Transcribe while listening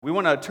We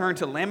want to turn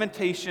to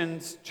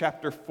Lamentations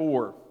chapter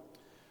 4.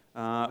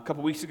 A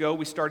couple weeks ago,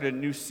 we started a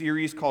new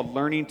series called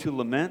Learning to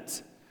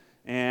Lament,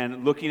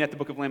 and looking at the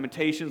book of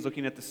Lamentations,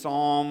 looking at the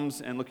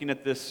Psalms, and looking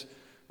at this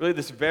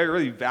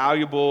very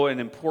valuable and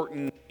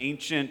important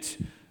ancient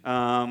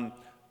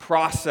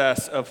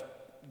process of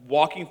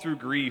walking through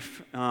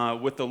grief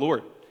with the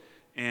Lord.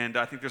 And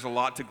I think there's a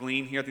lot to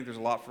glean here. I think there's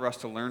a lot for us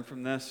to learn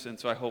from this, and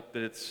so I hope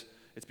that it's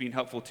being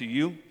helpful to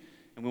you.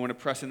 And we want to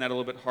press in that a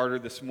little bit harder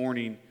this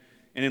morning.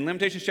 And in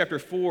Lamentations chapter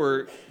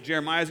 4,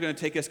 Jeremiah is going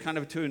to take us kind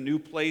of to a new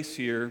place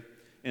here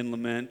in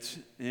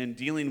lament and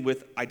dealing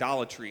with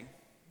idolatry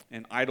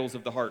and idols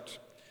of the heart.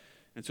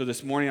 And so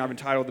this morning I've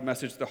entitled the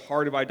message, The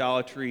Heart of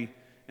Idolatry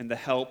and the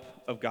Help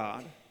of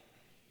God.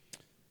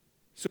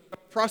 So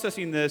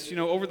processing this,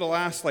 over the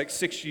last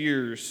 6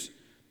 years,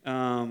 I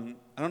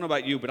don't know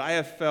about you, but I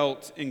have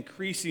felt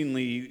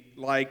increasingly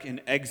like an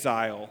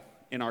exile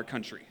in our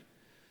country.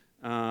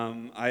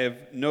 I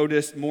have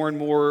noticed more and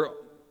more,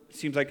 it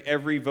seems like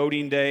every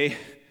voting day,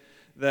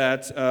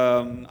 that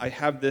I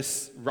have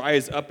this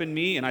rise up in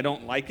me and I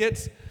don't like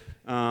it.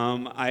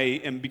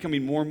 I am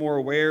becoming more and more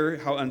aware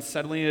how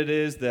unsettling it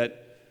is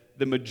that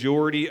the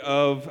majority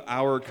of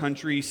our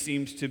country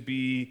seems to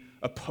be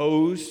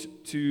opposed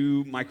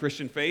to my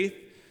Christian faith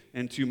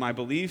and to my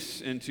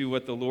beliefs and to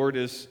what the Lord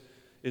is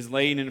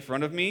laying in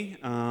front of me.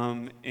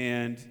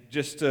 And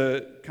just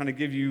to kind of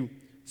give you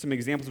some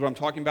examples of what I'm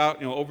talking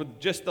about, over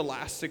just the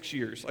last 6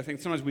 years, I think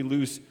sometimes we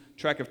lose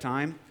track of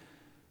time,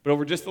 but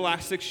over just the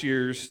last 6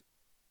 years,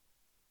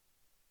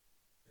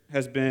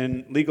 has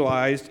been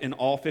legalized in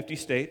all 50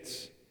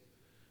 states.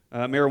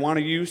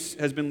 Marijuana use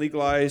has been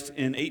legalized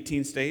in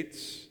 18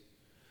 states.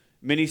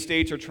 Many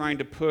states are trying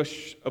to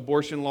push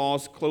abortion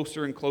laws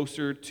closer and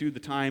closer to the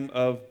time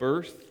of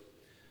birth.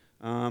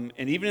 And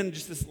even in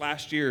just this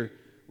last year,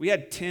 we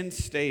had 10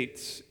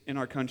 states in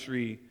our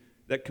country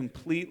that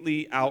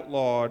completely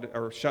outlawed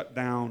or shut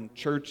down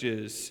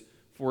churches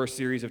for a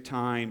series of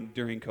time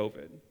during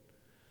COVID.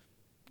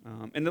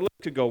 And the list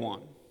could go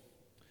on.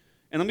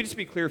 And let me just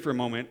be clear for a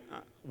moment.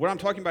 What I'm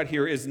talking about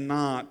here is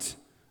not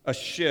a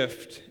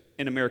shift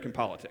in American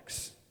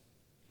politics.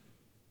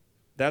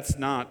 That's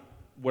not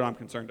what I'm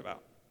concerned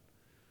about.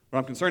 What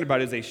I'm concerned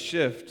about is a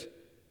shift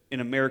in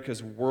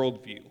America's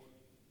worldview,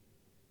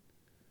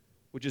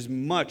 which is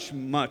much,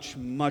 much,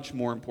 much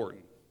more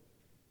important.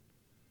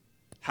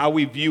 How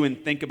we view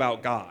and think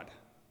about God,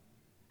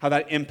 how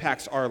that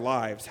impacts our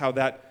lives, how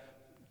that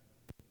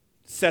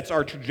sets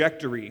our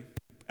trajectory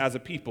as a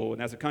people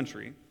and as a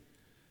country.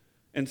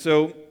 And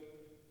so,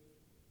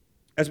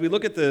 as we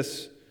look at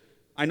this,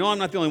 I know I'm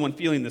not the only one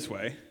feeling this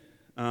way.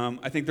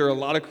 I think there are a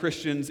lot of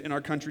Christians in our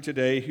country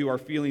today who are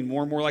feeling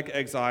more and more like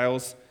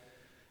exiles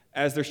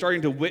as they're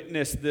starting to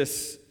witness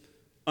this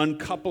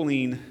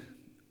uncoupling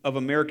of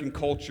American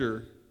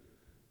culture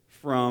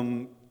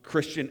from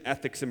Christian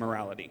ethics and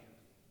morality.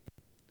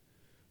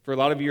 For a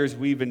lot of years,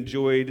 we've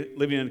enjoyed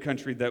living in a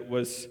country that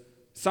was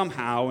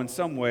somehow, in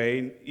some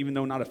way, even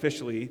though not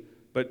officially,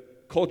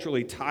 but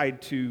culturally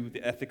tied to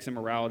the ethics and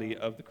morality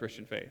of the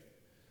Christian faith.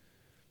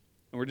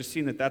 And we're just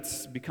seeing that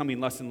that's becoming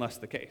less and less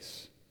the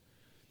case.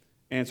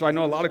 And so I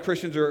know a lot of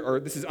Christians are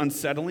this is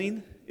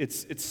unsettling.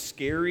 It's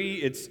scary.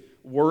 It's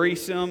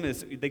worrisome.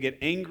 They get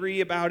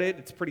angry about it.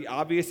 It's pretty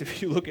obvious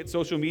if you look at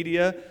social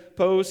media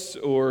posts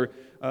or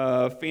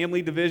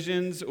family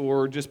divisions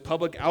or just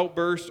public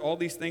outbursts. All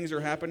these things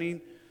are happening.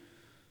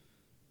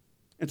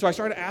 And so I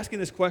started asking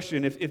this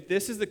question, if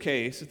this is the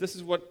case, if this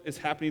is what is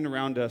happening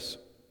around us,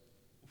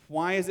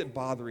 why is it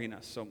bothering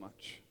us so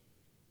much?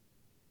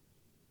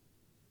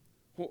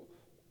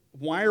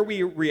 Why are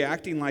we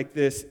reacting like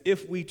this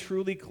if we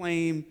truly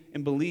claim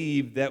and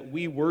believe that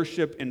we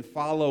worship and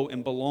follow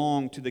and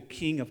belong to the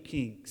King of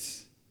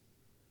Kings,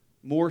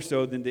 more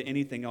so than to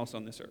anything else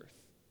on this earth?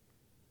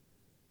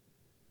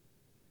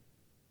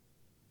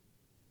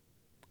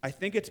 I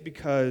think it's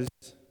because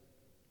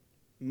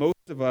most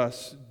of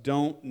us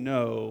don't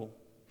know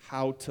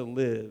how to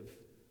live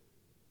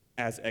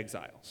as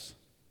exiles.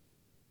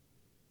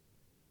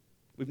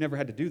 We've never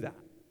had to do that.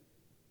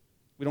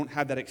 We don't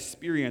have that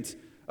experience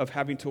of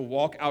having to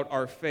walk out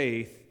our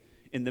faith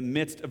in the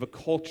midst of a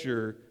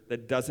culture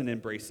that doesn't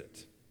embrace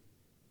it.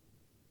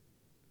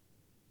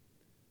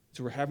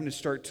 So we're having to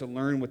start to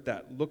learn what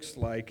that looks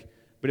like.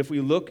 But if we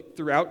look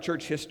throughout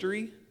church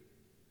history,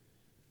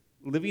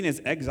 living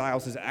as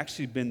exiles has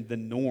actually been the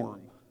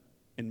norm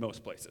in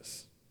most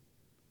places.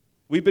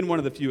 We've been one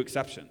of the few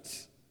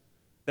exceptions.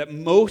 That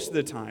most of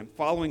the time,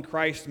 following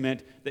Christ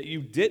meant that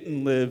you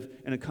didn't live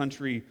in a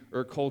country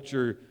or a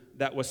culture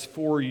that was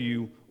for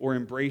you or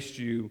embraced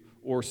you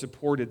or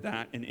supported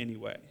that in any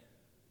way.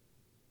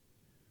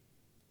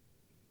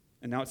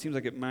 And now it seems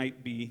like it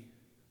might be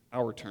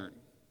our turn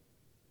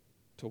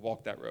to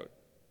walk that road.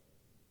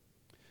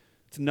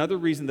 It's another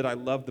reason that I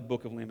love the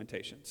book of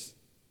Lamentations,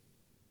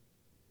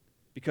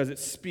 because it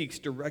speaks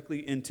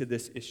directly into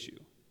this issue.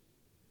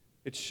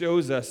 It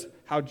shows us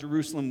how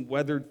Jerusalem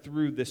weathered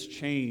through this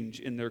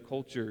change in their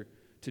culture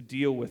to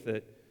deal with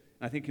it,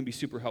 and I think can be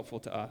super helpful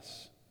to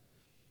us.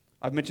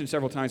 I've mentioned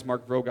several times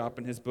Mark Vrogop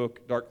in his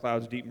book, Dark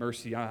Clouds, Deep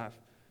Mercy. I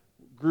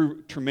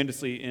grew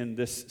tremendously in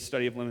this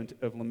study of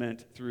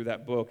lament through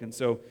that book. And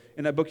so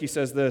in that book he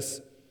says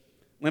this: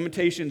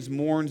 Lamentations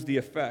mourns the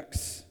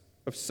effects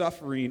of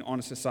suffering on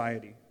a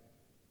society,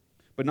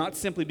 but not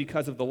simply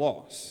because of the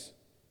loss.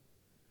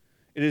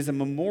 It is a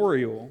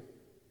memorial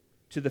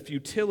to the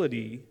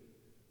futility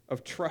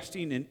of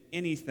trusting in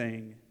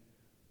anything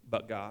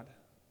but God.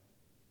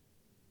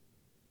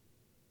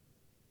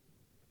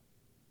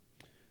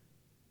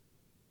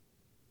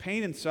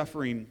 Pain and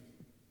suffering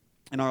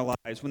in our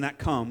lives, when that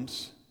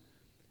comes,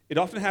 it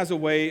often has a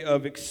way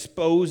of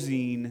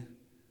exposing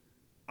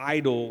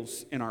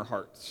idols in our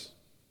hearts.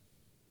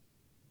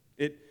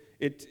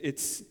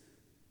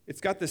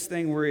 It's got this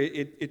thing where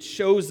it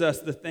shows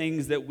us the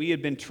things that we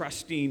had been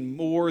trusting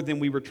more than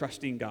we were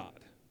trusting God.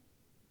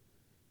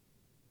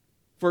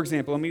 For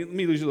example, let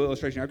me use a little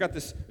illustration. I've got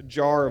this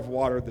jar of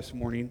water this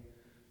morning.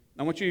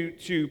 I want you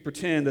to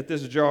pretend that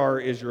this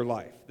jar is your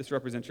life. This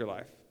represents your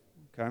life,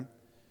 okay?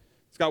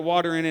 It's got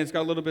water in it. It's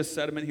got a little bit of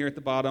sediment here at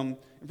the bottom.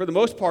 And for the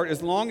most part,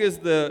 as long as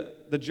the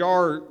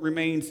jar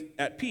remains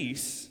at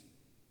peace,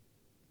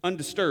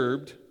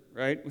 undisturbed,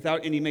 right,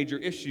 without any major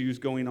issues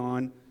going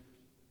on,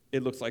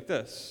 it looks like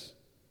this.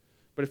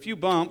 But a few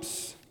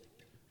bumps,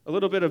 a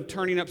little bit of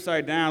turning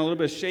upside down, a little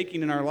bit of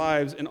shaking in our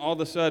lives, and all of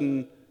a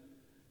sudden,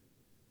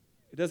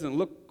 it doesn't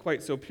look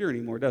quite so pure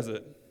anymore, does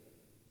it?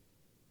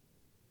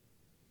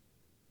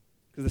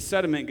 Because the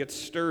sediment gets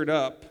stirred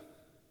up.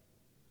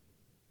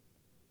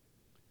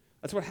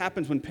 That's what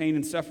happens when pain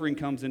and suffering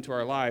comes into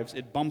our lives.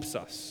 It bumps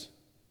us.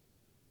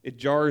 It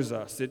jars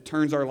us. It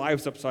turns our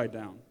lives upside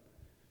down.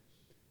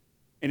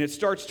 And it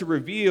starts to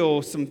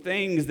reveal some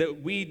things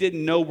that we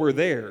didn't know were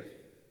there.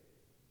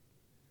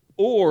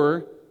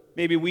 Or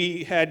maybe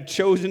we had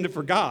chosen to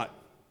forget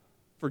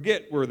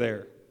were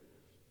there.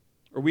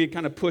 Or we had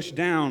kind of pushed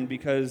down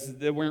because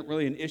they weren't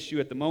really an issue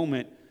at the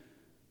moment.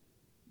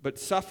 But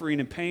suffering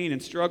and pain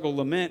and struggle,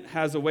 lament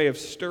has a way of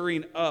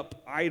stirring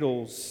up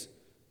idols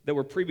that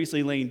were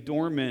previously laying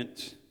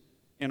dormant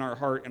in our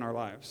heart and our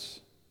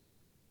lives.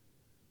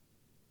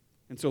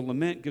 And so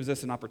lament gives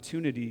us an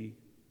opportunity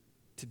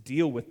to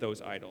deal with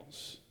those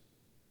idols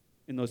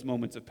in those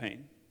moments of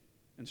pain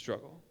and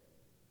struggle.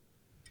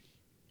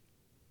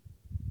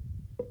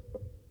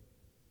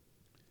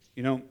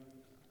 You know,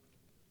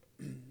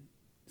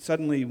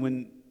 suddenly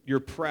when you're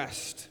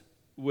pressed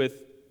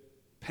with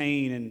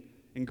pain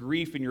and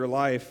grief in your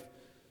life,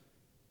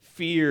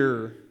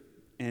 fear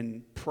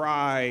and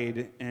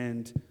pride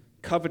and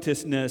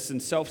covetousness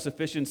and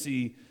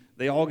self-sufficiency,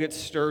 they all get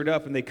stirred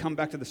up and they come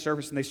back to the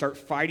surface and they start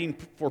fighting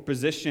for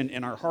position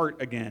in our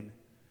heart again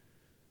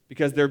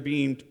because they're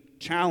being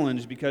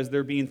challenged, because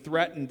they're being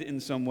threatened in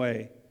some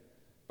way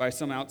by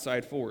some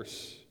outside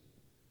force.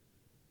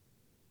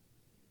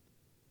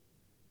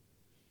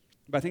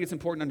 But I think it's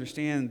important to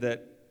understand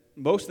that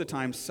most of the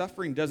time,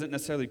 suffering doesn't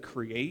necessarily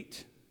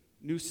create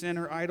new sin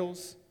or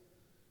idols.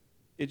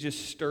 It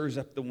just stirs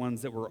up the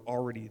ones that were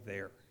already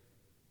there.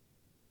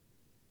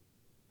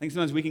 I think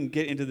sometimes we can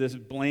get into this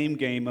blame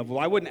game of, well,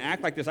 I wouldn't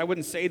act like this, I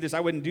wouldn't say this,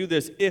 I wouldn't do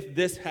this if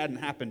this hadn't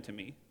happened to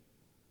me.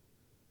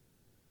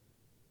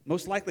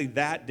 Most likely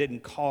that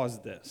didn't cause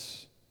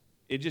this.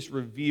 It just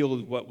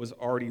revealed what was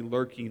already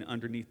lurking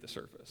underneath the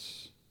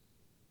surface.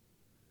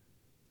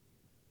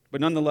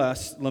 But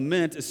nonetheless,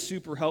 lament is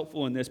super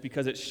helpful in this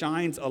because it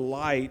shines a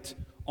light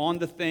on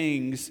the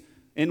things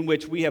in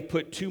which we have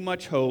put too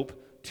much hope,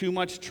 too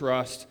much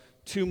trust,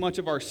 too much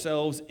of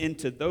ourselves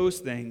into those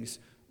things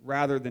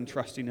rather than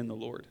trusting in the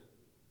Lord.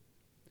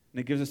 And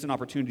it gives us an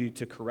opportunity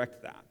to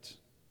correct that.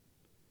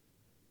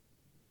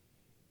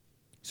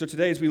 So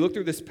today, as we look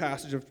through this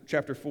passage of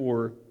chapter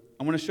 4,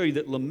 I want to show you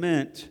that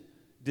lament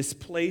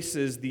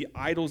displaces the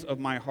idols of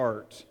my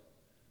heart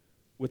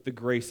with the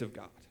grace of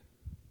God.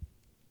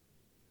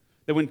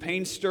 That when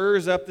pain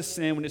stirs up the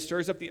sin, when it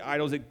stirs up the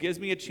idols, it gives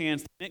me a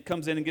chance, it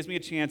comes in and gives me a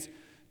chance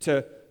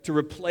to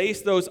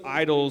replace those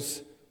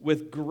idols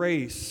with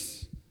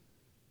grace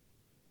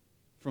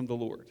from the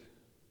Lord.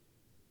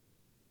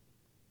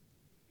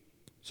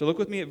 So look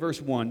with me at verse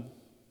 1,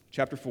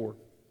 chapter 4.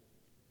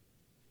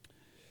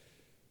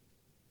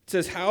 It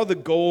says, how the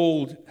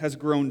gold has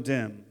grown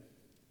dim,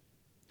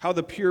 how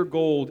the pure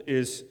gold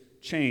is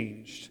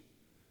changed.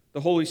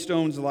 The holy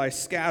stones lie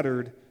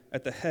scattered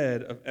at the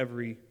head of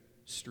every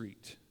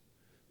street.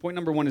 Point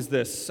number 1 is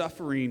this: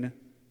 suffering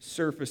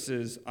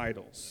surfaces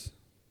idols.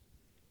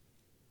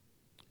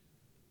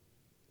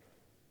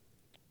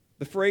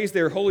 The phrase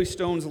there, holy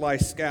stones lie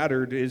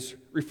scattered, is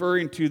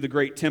referring to the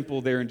great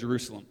temple there in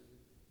Jerusalem.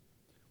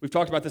 We've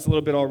talked about this a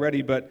little bit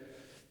already, but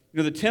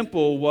the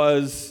temple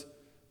was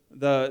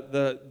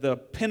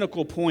the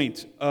pinnacle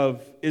point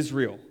of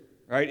Israel,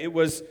 right? It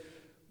was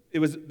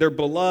their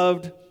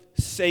beloved,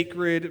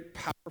 sacred,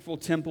 powerful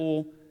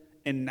temple,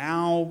 and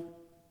now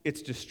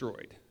it's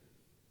destroyed.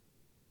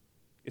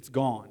 It's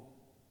gone.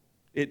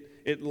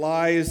 It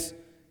lies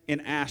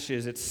in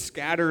ashes. It's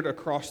scattered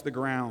across the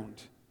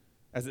ground,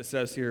 as it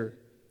says here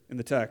in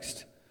the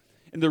text.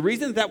 And the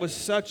reason that was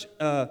such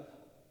a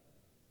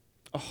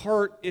a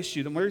heart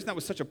issue. The reason that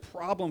was such a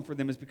problem for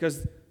them is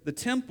because the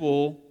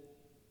temple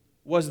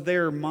was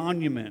their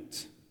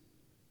monument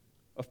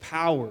of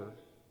power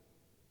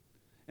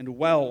and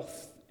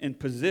wealth and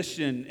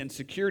position and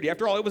security.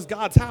 After all, it was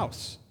God's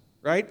house,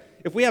 right?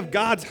 If we have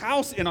God's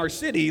house in our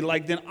city,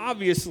 then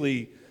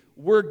obviously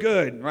we're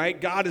good, right?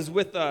 God is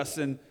with us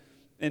and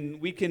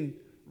we can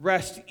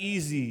rest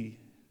easy.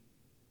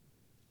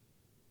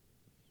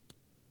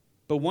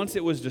 But once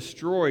it was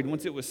destroyed,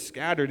 once it was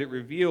scattered, it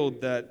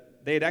revealed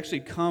that they had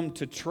actually come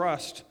to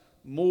trust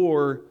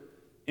more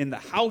in the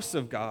house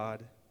of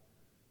God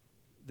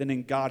than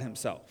in God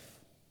himself.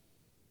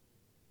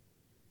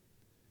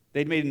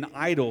 They'd made an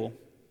idol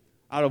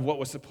out of what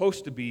was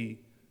supposed to be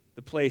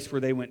the place where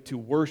they went to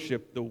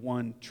worship the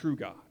one true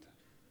God.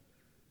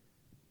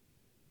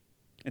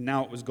 And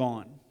now it was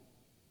gone.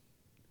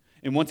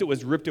 And once it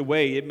was ripped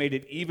away, it made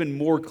it even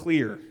more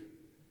clear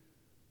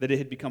that it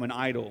had become an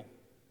idol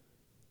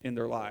in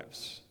their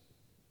lives.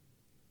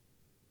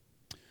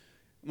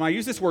 When I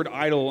use this word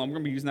idol, I'm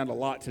going to be using that a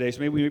lot today, so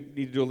maybe we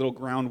need to do a little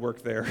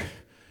groundwork there.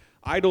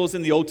 Idols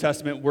in the Old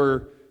Testament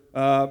were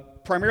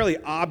primarily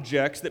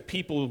objects that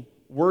people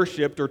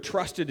worshipped or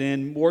trusted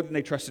in more than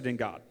they trusted in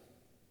God.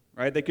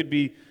 Right? They could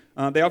be,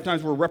 they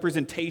oftentimes were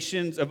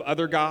representations of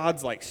other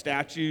gods, like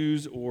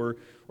statues or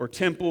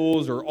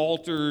temples or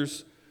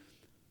altars.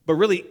 But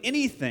really,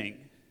 anything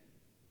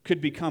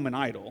could become an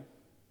idol,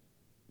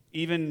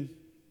 even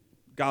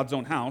God's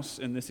own house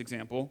in this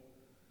example,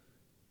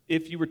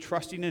 if you were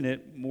trusting in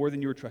it more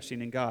than you were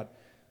trusting in God.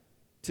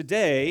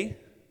 Today,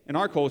 in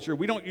our culture,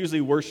 we don't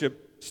usually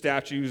worship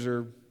statues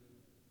or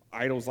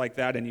idols like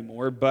that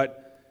anymore,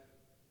 but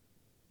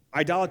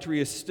idolatry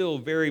is still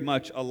very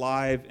much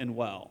alive and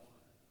well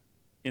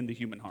in the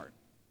human heart.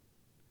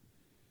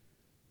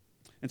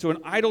 And so an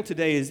idol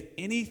today is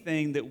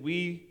anything that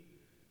we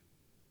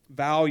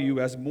value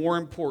as more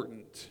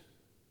important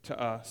to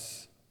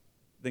us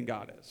than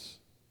God is.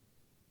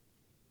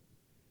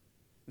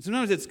 And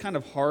sometimes it's kind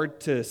of hard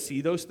to see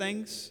those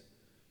things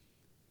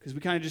because we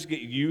kind of just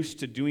get used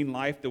to doing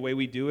life the way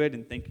we do it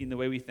and thinking the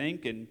way we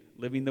think and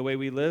living the way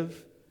we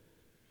live.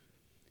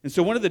 And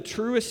so one of the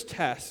truest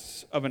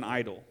tests of an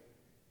idol,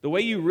 the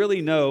way you really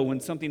know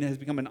when something has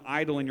become an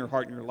idol in your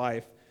heart and your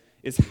life,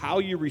 is how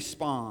you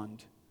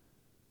respond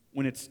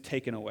when it's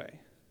taken away.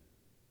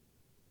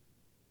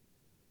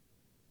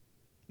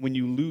 When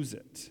you lose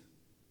it.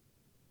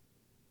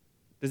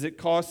 Does it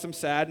cause some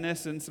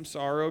sadness and some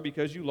sorrow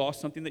because you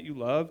lost something that you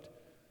loved?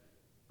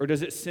 Or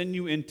does it send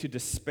you into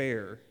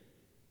despair?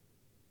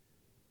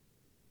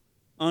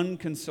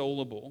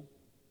 Unconsolable.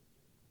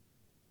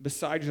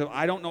 Beside yourself,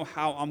 I don't know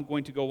how I'm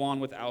going to go on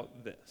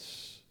without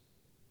this.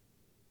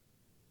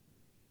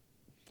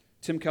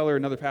 Tim Keller,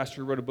 another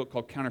pastor, wrote a book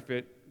called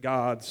Counterfeit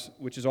Gods,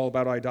 which is all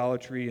about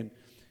idolatry. And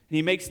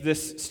he makes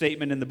this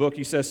statement in the book.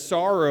 He says,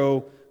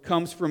 sorrow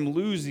comes from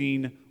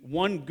losing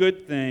one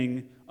good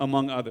thing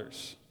among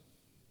others.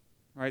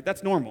 Right?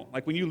 That's normal.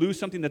 Like when you lose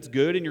something that's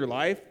good in your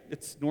life,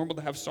 it's normal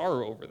to have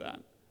sorrow over that.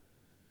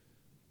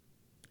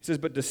 He says,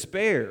 but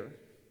despair,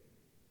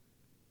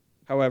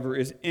 however,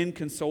 is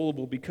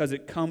inconsolable because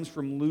it comes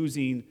from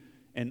losing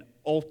an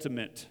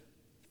ultimate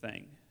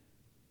thing.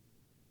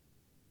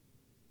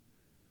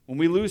 When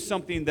we lose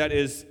something that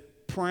is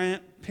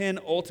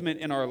penultimate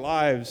in our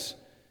lives,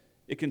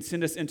 it can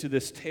send us into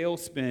this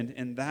tailspin,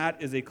 and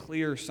that is a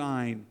clear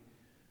sign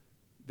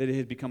that it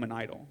had become an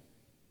idol.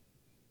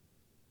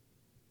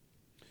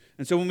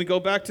 And so when we go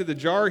back to the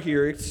jar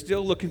here, it's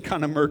still looking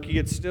kind of murky.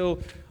 It's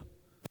still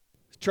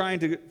trying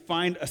to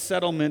find a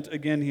settlement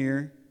again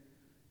here.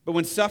 But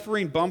when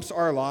suffering bumps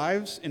our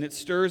lives and it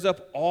stirs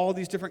up all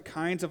these different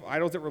kinds of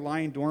idols that were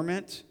lying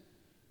dormant,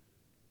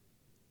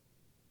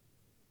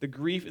 the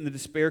grief and the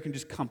despair can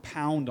just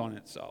compound on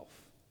itself.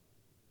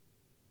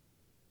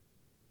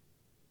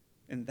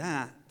 And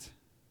that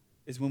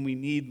is when we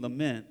need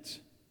lament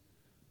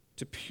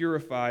to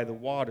purify the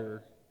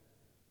water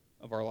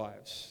of our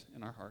lives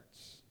and our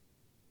hearts.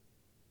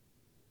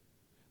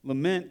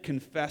 Lament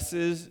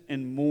confesses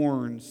and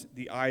mourns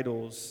the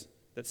idols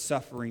that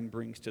suffering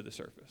brings to the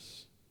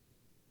surface.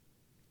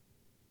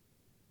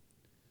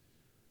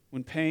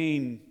 When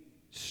pain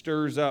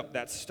stirs up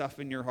that stuff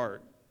in your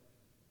heart,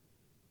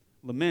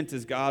 lament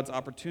is God's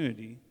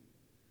opportunity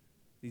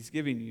He's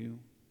giving you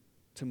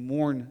to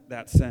mourn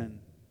that sin,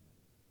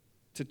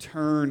 to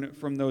turn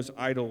from those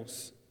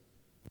idols,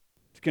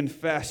 to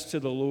confess to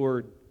the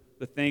Lord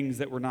the things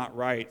that were not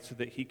right so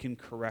that He can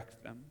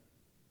correct them.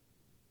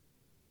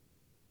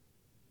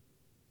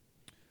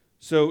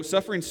 So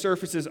suffering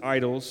surfaces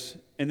idols,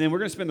 and then we're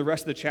going to spend the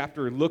rest of the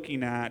chapter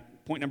looking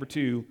at, point number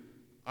 2,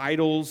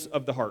 idols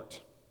of the heart.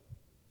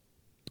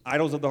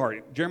 Idols of the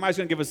heart. Jeremiah's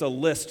going to give us a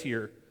list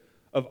here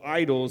of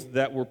idols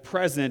that were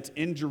present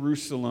in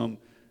Jerusalem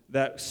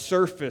that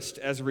surfaced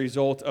as a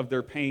result of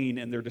their pain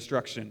and their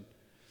destruction.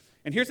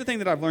 And here's the thing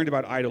that I've learned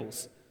about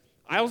idols.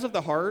 Idols of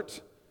the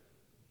heart,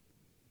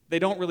 they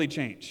don't really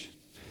change.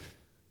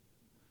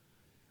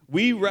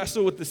 We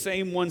wrestle with the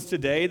same ones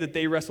today that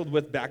they wrestled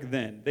with back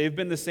then. They've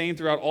been the same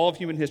throughout all of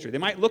human history. They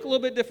might look a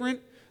little bit different.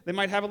 They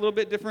might have a little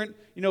bit different,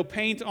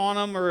 paint on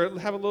them or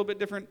have a little bit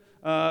different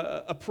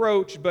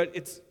approach, but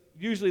it's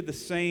usually the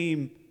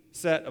same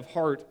set of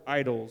heart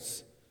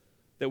idols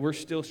that we're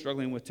still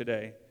struggling with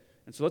today.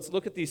 And so let's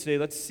look at these today.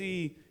 Let's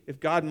see if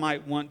God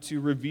might want to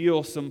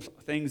reveal some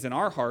things in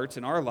our hearts,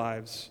 in our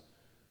lives,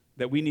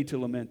 that we need to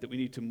lament, that we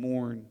need to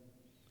mourn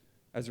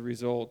as a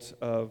result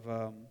of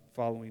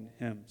following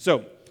him.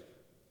 So,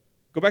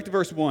 go back to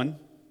verse 1.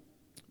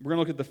 We're going to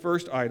look at the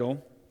first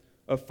idol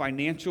of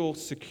financial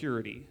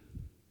security.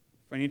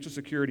 Financial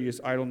security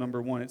is idol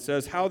number 1. It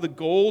says, how the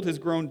gold has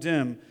grown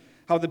dim,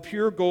 how the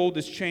pure gold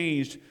is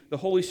changed, the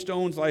holy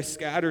stones lie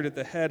scattered at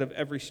the head of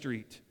every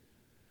street.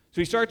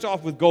 So he starts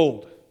off with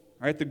gold,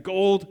 right? The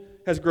gold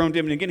has grown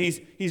dim. And again,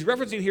 he's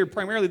referencing here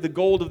primarily the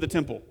gold of the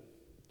temple.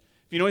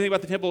 If you know anything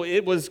about the temple,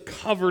 it was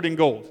covered in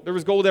gold. There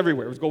was gold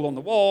everywhere. There was gold on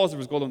the walls. There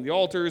was gold on the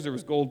altars. There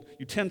was gold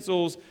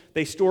utensils.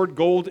 They stored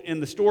gold in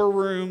the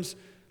storerooms.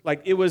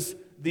 Like it was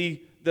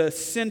the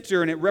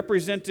center, and it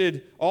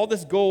represented all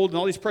this gold and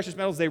all these precious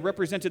metals. They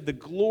represented the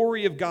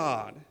glory of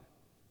God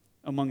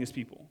among his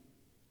people.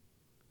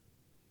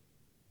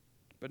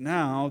 But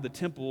now the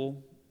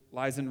temple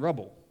lies in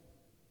rubble,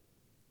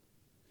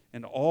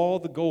 and all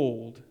the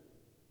gold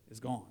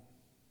is gone.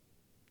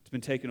 It's been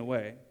taken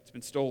away. It's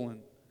been stolen.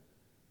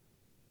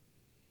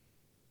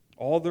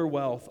 All their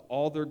wealth,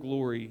 all their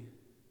glory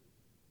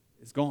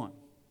is gone.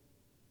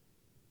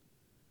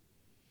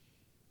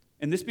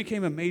 And this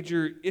became a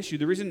major issue.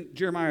 The reason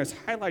Jeremiah is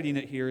highlighting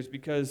it here is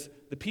because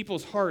the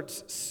people's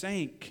hearts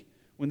sank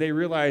when they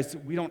realized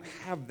we don't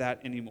have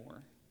that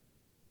anymore.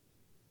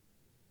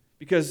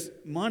 Because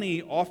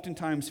money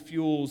oftentimes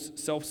fuels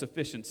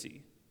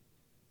self-sufficiency.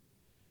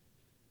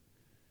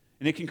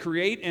 And it can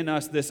create in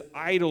us this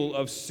idol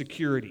of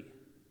security.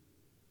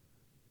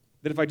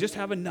 That if I just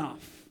have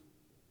enough,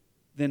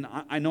 then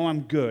I know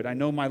I'm good. I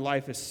know my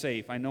life is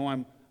safe. I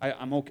know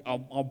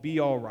I'll be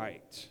all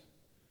right.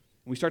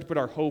 And we start to put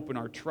our hope and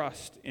our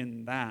trust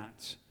in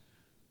that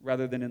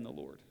rather than in the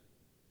Lord.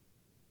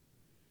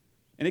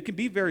 And it can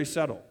be very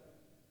subtle.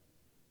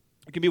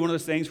 It can be one of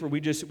those things where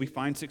we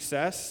find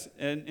success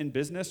in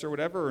business or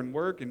whatever, or in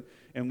work,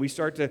 and we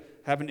start to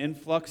have an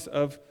influx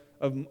of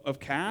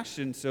cash,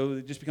 and so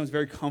it just becomes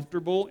very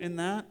comfortable in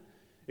that.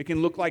 It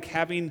can look like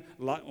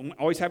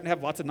always having to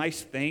have lots of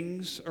nice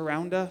things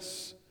around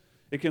us.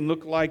 It can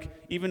look like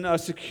even a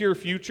secure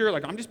future,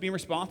 like I'm just being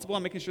responsible.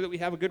 I'm making sure that we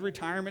have a good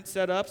retirement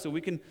set up so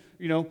we can,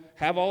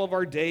 have all of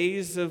our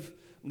days of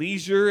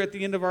leisure at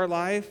the end of our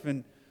life.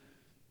 And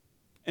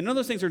none of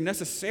those things are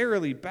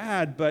necessarily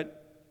bad, but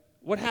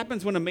what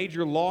happens when a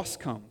major loss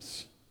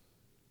comes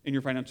in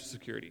your financial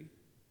security?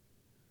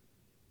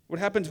 What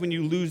happens when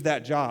you lose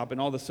that job and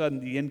all of a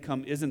sudden the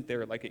income isn't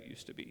there like it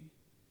used to be?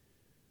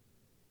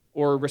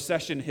 Or a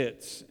recession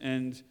hits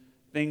and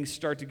things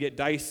start to get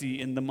dicey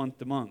in the month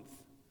to month.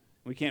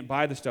 We can't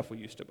buy the stuff we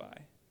used to buy.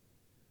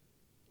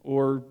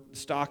 Or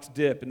stocks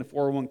dip and the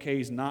 401k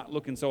is not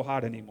looking so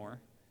hot anymore.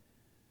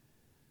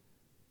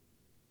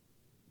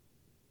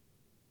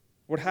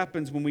 What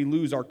happens when we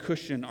lose our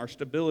cushion, our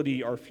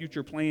stability, our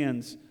future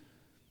plans?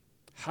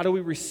 How do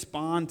we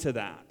respond to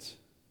that?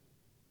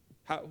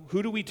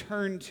 Who do we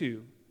turn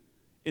to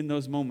in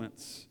those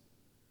moments?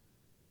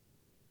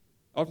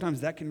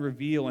 Oftentimes that can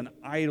reveal an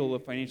idol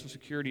of financial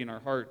security in our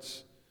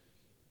hearts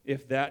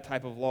if that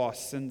type of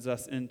loss sends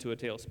us into a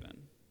tailspin.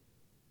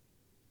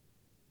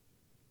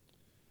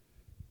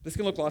 This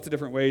can look lots of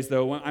different ways,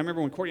 though. I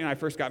remember when Courtney and I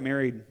first got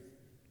married,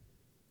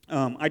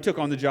 I took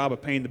on the job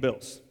of paying the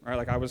bills. Right?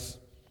 Like I was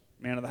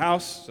man of the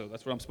house, so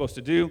that's what I'm supposed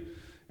to do.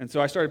 And so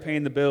I started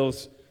paying the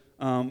bills,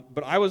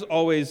 but I was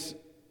always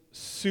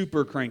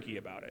super cranky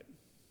about it.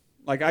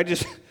 Like I don't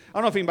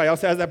know if anybody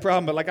else has that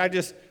problem, but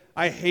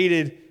I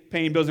hated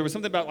paying bills. There was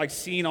something about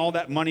seeing all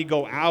that money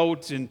go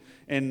out and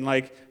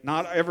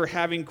not ever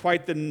having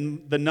quite the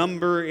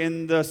number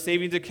in the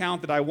savings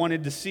account that I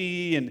wanted to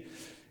see, and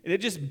it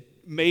just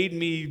made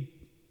me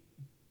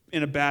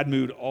in a bad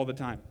mood all the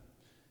time.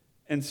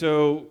 And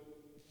so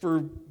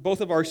for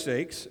both of our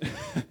sakes,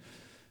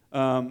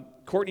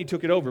 Courtney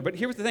took it over. But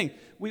here's the thing.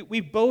 We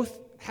both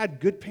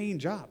had good paying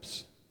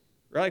jobs.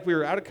 Right? We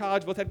were out of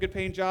college, both had good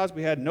paying jobs.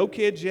 We had no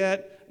kids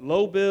yet,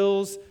 low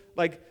bills.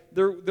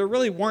 There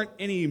really weren't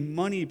any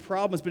money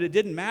problems, but it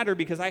didn't matter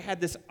because I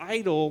had this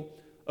idol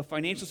of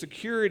financial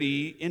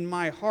security in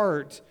my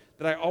heart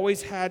that I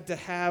always had to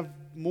have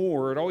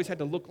more. It always had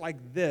to look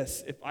like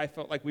this if I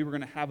felt like we were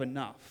going to have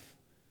enough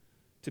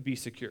to be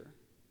secure.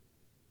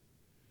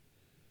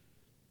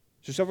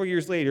 So several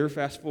years later,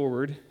 fast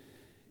forward,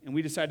 and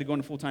we decided to go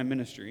into full-time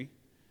ministry.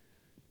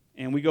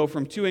 And we go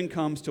from 2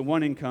 incomes to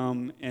 1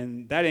 income,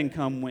 and that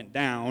income went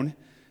down.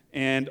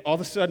 And all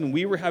of a sudden,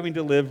 we were having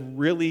to live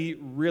really,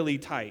 really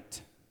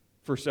tight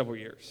for several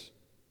years.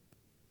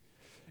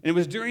 And it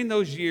was during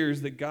those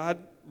years that God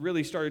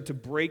really started to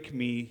break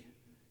me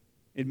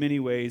in many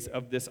ways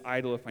of this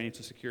idol of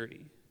financial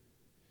security.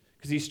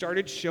 Because he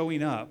started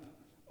showing up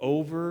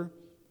over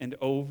and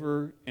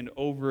over and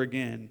over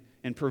again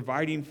and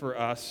providing for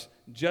us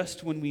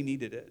just when we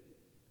needed it.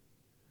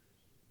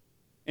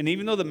 And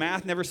even though the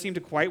math never seemed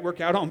to quite work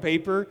out on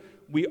paper,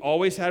 we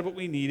always had what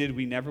we needed.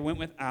 We never went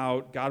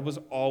without. God was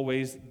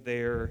always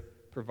there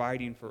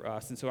providing for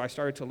us. And so I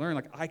started to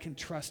learn, I can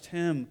trust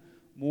him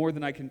more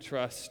than I can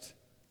trust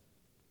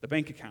the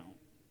bank account.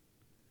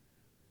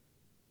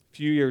 A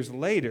few years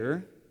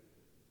later,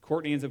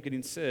 Courtney ends up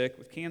getting sick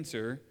with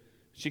cancer.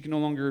 She can no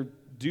longer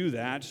do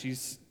that.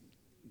 She's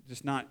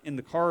just not in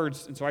the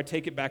cards, and so I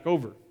take it back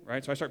over,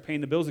 right? So I start paying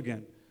the bills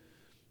again,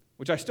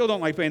 which I still don't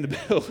like paying the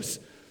bills,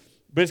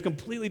 but it's a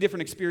completely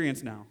different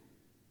experience now.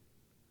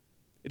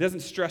 It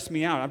doesn't stress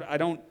me out. I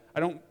don't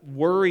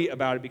worry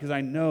about it because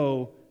I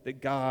know that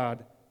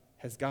God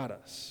has got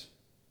us.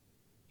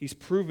 He's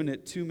proven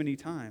it too many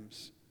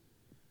times.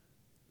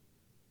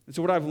 And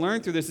so what I've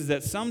learned through this is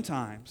that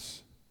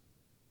sometimes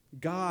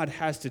God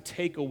has to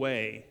take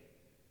away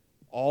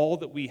all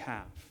that we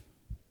have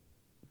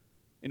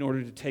in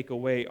order to take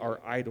away our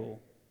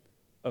idol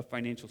of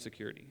financial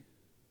security,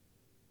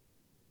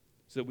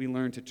 so that we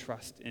learn to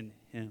trust in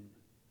him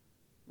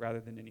rather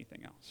than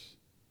anything else.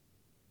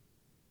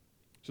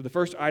 So the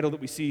first idol that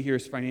we see here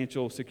is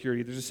financial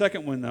security. There's a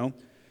second one, though.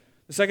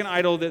 The second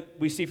idol that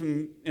we see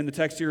in the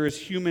text here is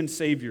human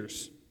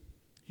saviors.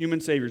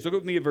 Human saviors. Look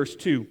with me at verse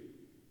 2.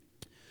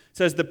 It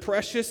says, "The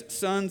precious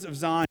sons of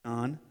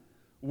Zion,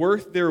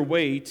 worth their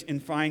weight in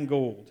fine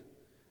gold,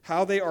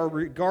 how they are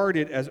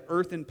regarded as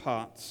earthen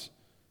pots,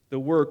 the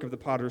work of the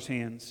potter's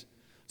hands."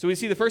 So we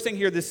see the first thing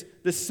here, this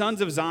sons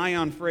of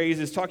Zion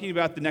phrase is talking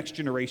about the next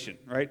generation,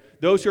 right?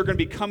 Those who are going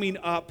to be coming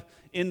up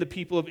in the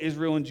people of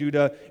Israel and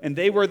Judah, and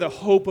they were the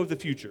hope of the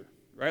future,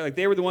 right?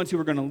 They were the ones who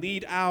were going to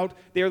lead out.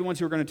 They were the ones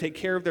who were going to take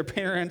care of their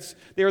parents.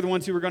 They were the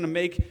ones who were going to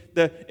make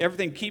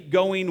everything keep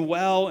going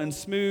well and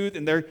smooth,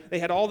 and they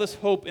had all this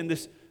hope in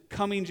this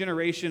coming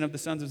generation of the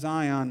sons of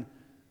Zion.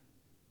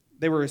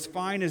 They were as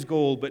fine as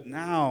gold, but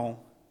now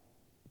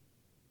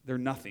they're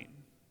nothing.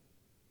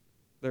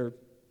 They're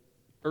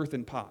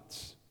earthen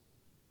pots.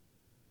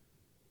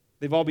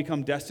 They've all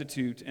become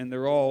destitute, and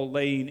they're all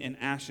laying in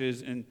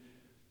ashes, and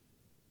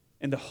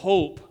the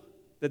hope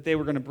that they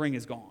were going to bring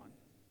is gone.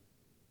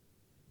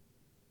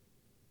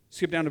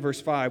 Skip down to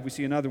verse 5, we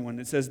see another one.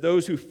 It says,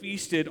 "Those who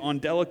feasted on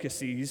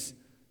delicacies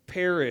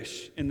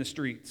perish in the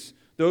streets.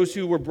 Those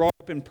who were brought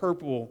up in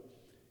purple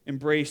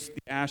embrace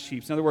the ash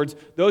heaps." In other words,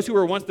 those who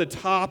were once the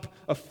top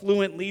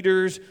affluent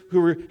leaders,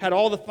 had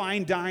all the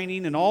fine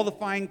dining and all the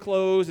fine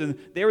clothes, and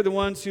they were the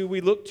ones who we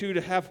looked to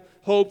have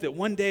hope that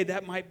one day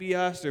that might be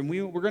us, and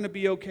we're going to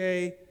be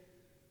okay.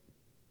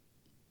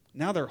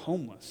 Now they're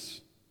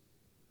homeless,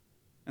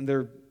 and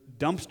they're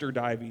dumpster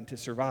diving to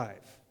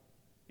survive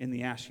in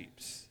the ash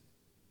heaps.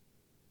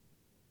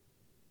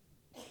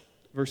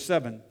 Verse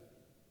 7,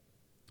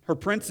 "Her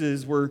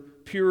princes were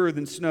purer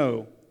than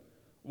snow,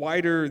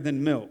 whiter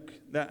than milk."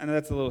 I know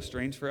that's a little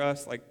strange for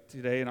us. Like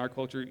today in our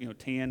culture,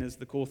 tan is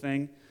the cool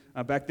thing.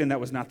 Back then, that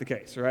was not the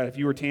case, right? If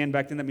you were tan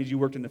back then, that means you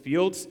worked in the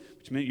fields,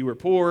 which meant you were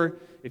poor.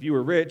 If you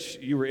were rich,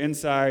 you were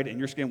inside, and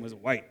your skin was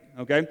white,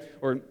 okay?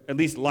 Or at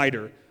least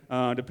lighter,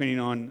 depending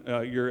on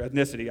your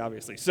ethnicity,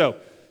 obviously. So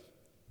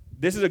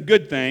this is a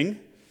good thing.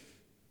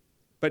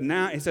 But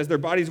now, it says, "Their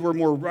bodies were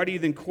more ruddy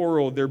than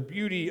coral. Their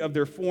beauty of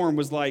their form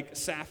was like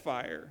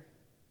sapphire.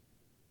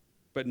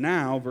 But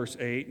now," verse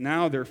 8,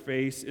 "now their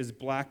face is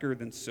blacker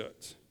than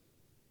soot.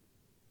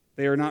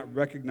 They are not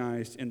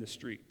recognized in the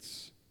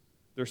streets.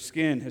 Their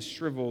skin has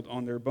shriveled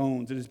on their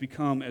bones. It has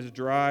become as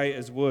dry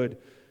as wood."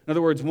 In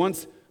other words,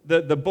 once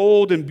the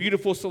bold and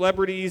beautiful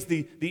celebrities,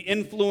 the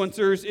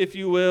influencers, if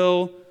you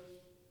will,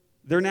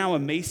 they're now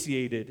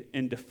emaciated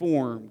and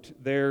deformed.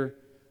 They're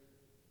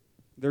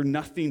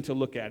nothing to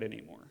look at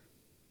anymore.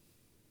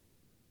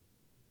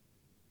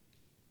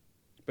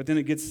 But then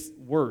it gets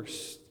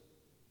worse.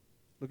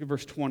 Look at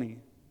verse 20. It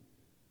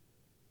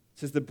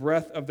says, the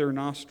breath of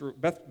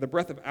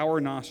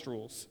our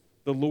nostrils,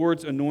 the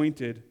Lord's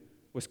anointed,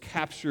 was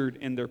captured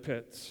in their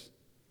pits,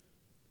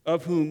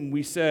 of whom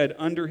we said,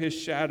 under his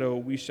shadow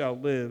we shall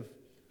live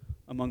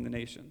among the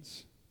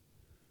nations.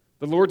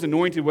 The Lord's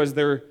anointed was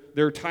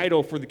their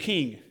title for the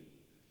king.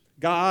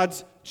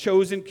 God's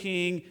chosen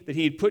king that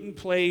he had put in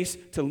place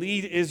to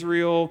lead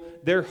Israel.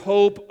 Their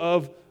hope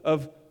of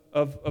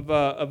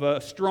a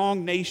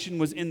strong nation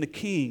was in the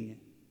king.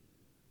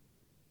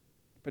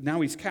 But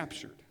now he's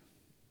captured.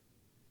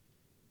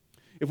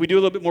 If we do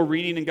a little bit more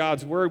reading in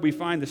God's word, we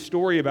find the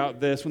story about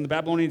this. When the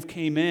Babylonians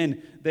came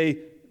in,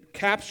 they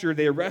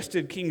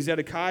arrested King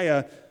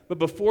Zedekiah, but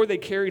before they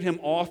carried him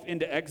off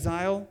into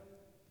exile,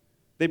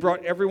 they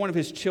brought every one of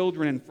his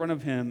children in front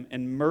of him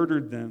and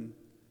murdered them,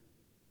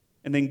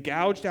 and then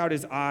gouged out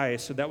his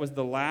eyes, so that was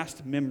the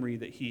last memory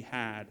that he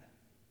had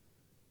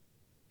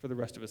for the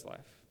rest of his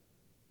life.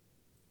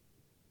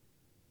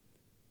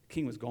 The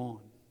king was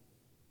gone.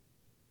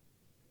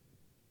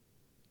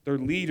 Their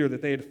leader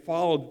that they had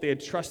followed, that they had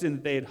trusted in,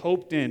 that they had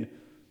hoped in,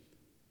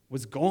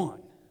 was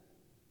gone.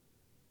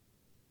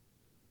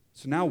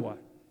 So now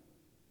what?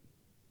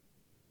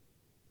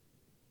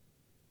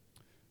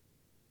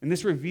 And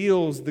this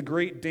reveals the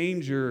great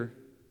danger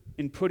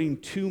in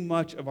putting too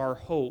much of our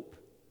hope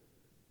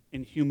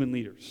in human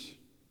leaders.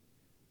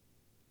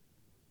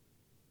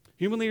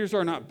 Human leaders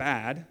are not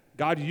bad.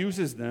 God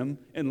uses them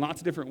in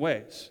lots of different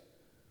ways.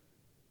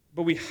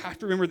 But we have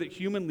to remember that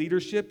human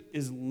leadership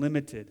is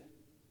limited.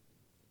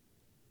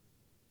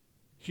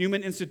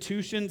 Human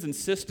institutions and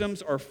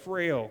systems are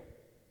frail,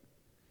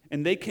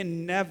 and they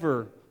can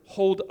never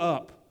hold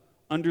up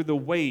under the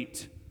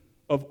weight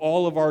of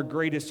all of our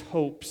greatest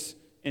hopes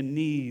and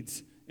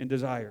needs and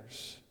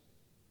desires.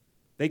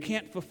 They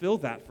can't fulfill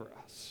that for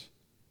us.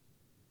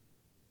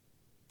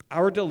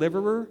 Our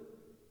deliverer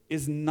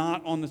is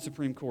not on the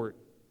Supreme Court.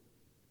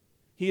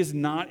 He is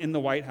not in the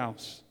White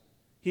House.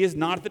 He is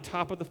not at the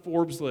top of the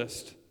Forbes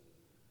list.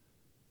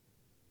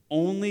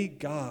 Only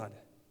God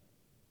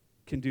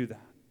can do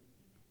that.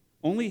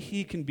 Only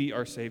He can be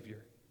our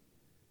Savior.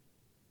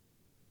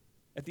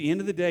 At the end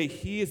of the day,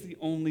 He is the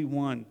only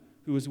one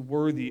who is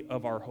worthy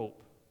of our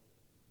hope.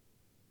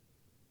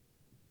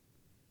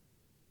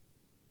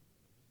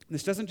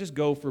 This doesn't just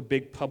go for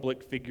big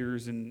public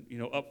figures and,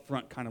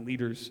 upfront kind of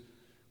leaders.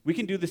 We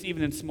can do this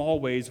even in small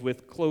ways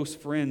with close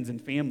friends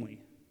and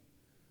family.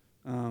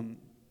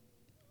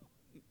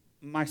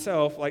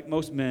 Myself, like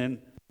most men,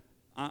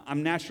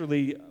 I'm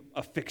naturally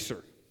a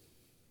fixer.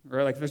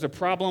 Right? Like if there's a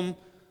problem,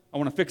 I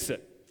want to fix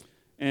it.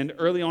 And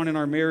early on in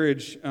our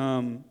marriage,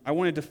 I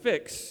wanted to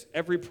fix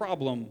every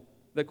problem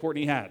that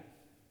Courtney had,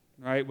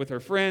 right? With her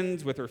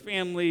friends, with her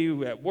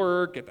family, at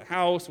work, at the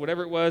house,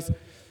 whatever it was.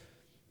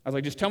 I was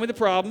like, just tell me the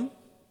problem.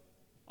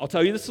 I'll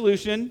tell you the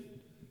solution,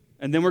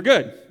 and then we're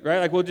good, right?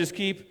 Like we'll just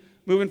keep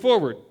moving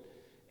forward.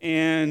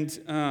 And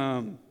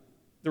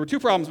there were two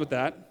problems with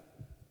that.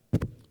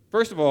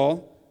 First of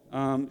all,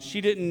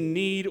 she didn't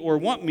need or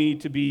want me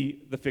to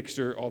be the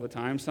fixer all the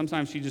time.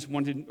 Sometimes she just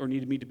wanted or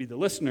needed me to be the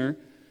listener,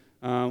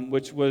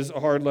 which was a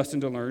hard lesson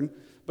to learn.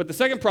 But the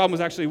second problem was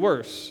actually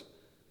worse.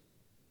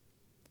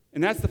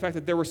 And that's the fact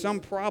that there were some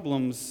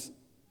problems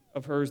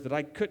of hers that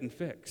I couldn't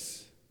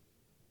fix.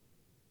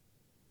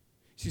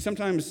 See,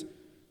 sometimes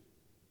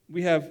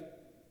we have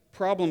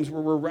problems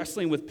where we're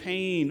wrestling with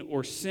pain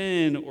or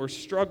sin or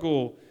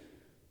struggle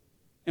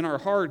in our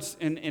hearts,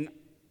 and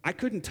I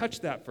couldn't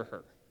touch that for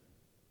her.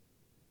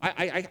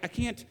 I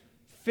can't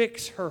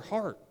fix her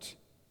heart.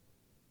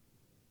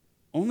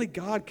 Only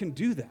God can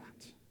do that.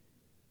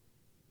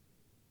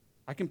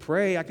 I can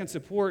pray, I can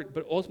support,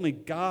 but ultimately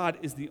God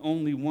is the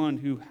only one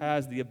who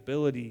has the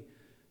ability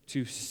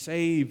to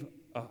save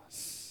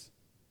us,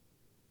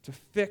 to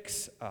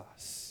fix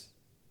us.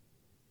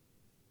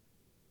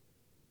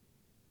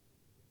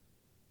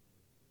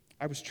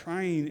 I was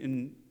trying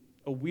in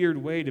a weird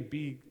way to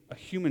be a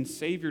human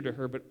savior to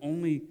her, but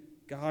only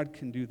God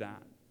can do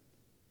that.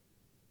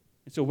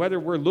 And so whether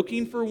we're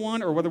looking for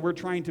one or whether we're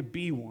trying to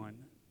be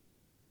one,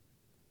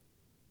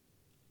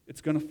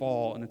 it's going to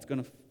fall and it's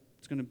going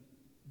to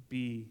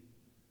be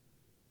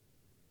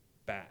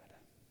bad.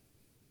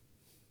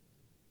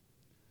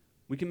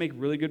 We can make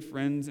really good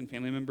friends and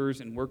family members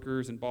and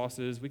workers and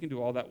bosses. We can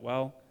do all that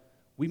well.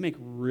 We make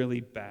really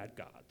bad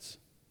gods.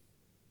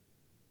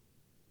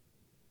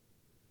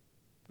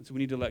 And so we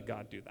need to let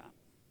God do that.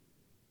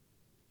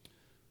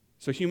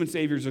 So human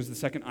saviors is the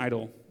second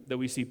idol that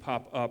we see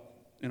pop up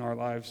in our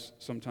lives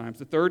sometimes.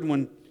 The third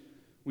one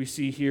we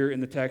see here in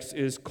the text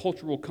is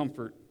cultural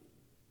comfort.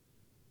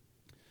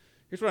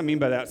 Here's what I mean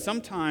by that.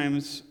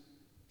 Sometimes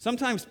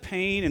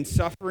pain and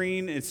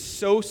suffering is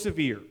so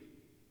severe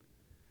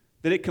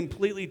that it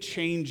completely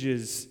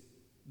changes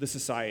the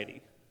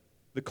society,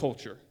 the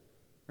culture,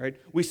 right?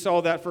 We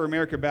saw that for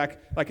America back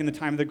like in the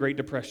time of the Great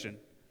Depression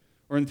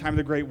or in the time of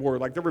the Great War.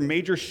 Like there were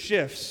major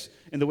shifts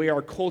in the way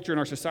our culture and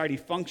our society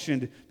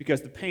functioned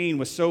because the pain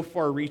was so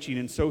far-reaching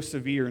and so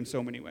severe in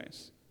so many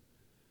ways.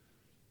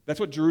 That's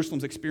what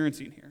Jerusalem's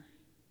experiencing here.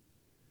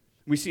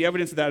 We see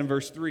evidence of that in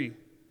verse 3. It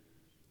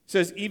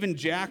says, even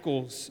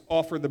jackals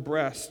offer the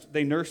breast,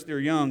 they nurse their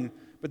young,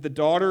 but the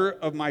daughter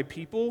of my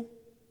people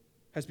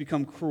has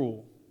become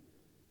cruel,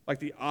 like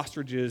the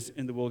ostriches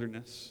in the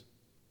wilderness.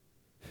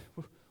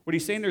 What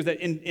he's saying there is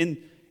that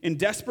in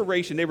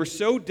desperation, they were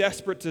so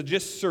desperate to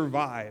just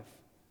survive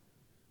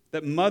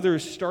that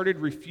mothers started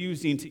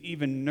refusing to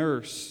even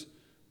nurse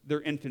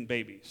their infant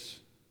babies.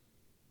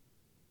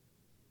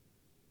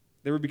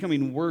 They were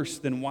becoming worse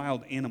than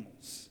wild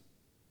animals.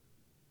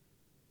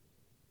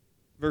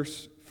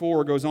 Verse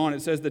 4 goes on,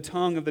 it says, the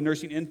tongue of the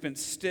nursing infant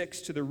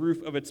sticks to the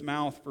roof of its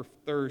mouth for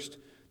thirst.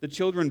 The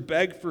children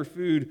beg for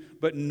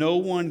food, but no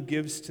one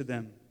gives to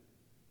them.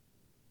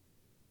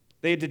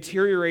 They had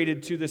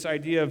deteriorated to this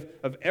idea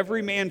of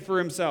every man for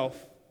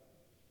himself.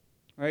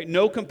 Right?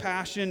 No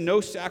compassion,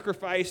 no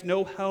sacrifice,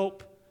 no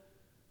help.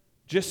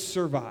 Just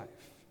survive.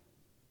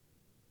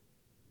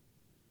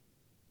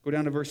 Go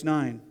down to verse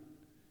 9.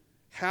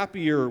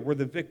 Happier were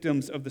the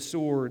victims of the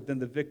sword than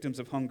the victims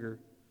of hunger,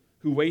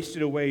 who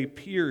wasted away,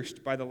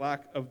 pierced by the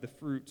lack of the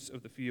fruits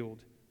of the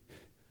field.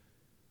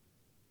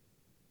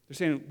 They're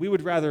saying, we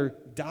would rather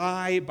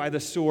die by the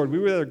sword. We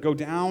would rather go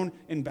down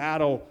in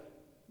battle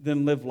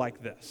than live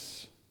like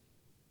this,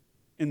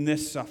 in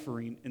this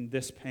suffering, in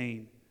this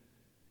pain,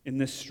 in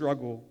this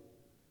struggle.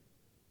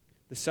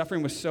 The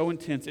suffering was so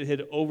intense, it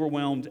had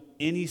overwhelmed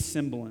any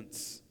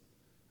semblance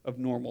of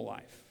normal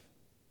life.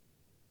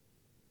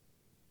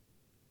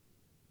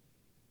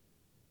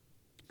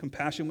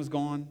 Compassion was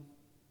gone.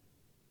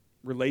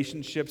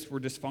 Relationships were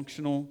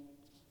dysfunctional.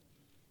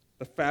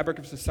 The fabric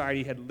of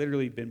society had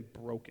literally been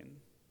broken.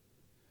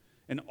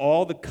 And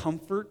all the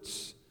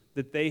comforts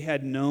that they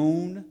had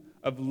known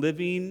of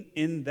living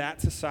in that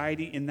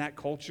society, in that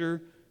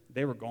culture,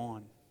 they were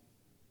gone.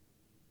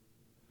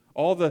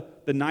 All the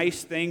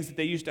nice things that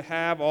they used to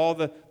have, all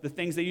the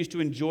things they used to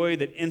enjoy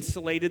that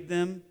insulated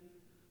them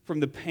from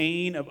the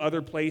pain of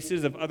other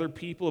places, of other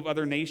people, of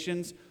other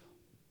nations,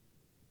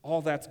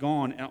 all that's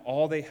gone, and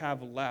all they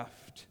have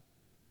left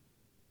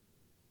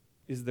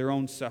is their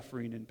own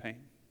suffering and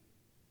pain.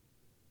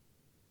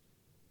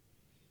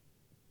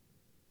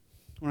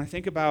 When I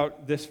think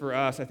about this for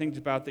us, I think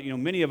about that,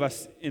 many of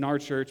us in our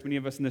church, many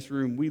of us in this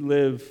room, we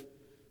live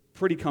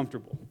pretty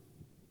comfortable.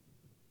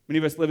 Many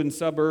of us live in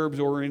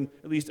suburbs or in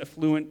at least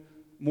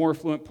more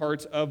affluent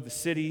parts of the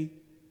city.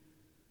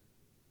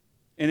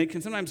 And it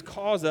can sometimes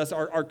cause us,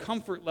 our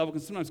comfort level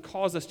can sometimes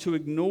cause us to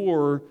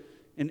ignore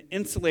and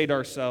insulate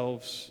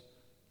ourselves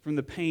from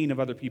the pain of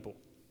other people,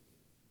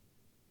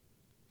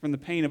 from the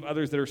pain of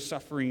others that are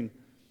suffering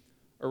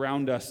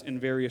around us in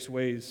various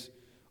ways.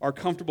 Our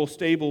comfortable,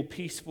 stable,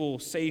 peaceful,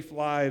 safe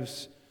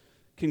lives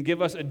can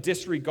give us a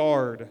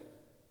disregard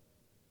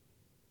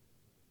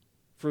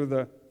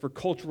for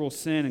cultural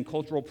sin and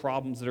cultural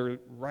problems that are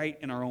right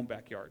in our own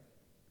backyard.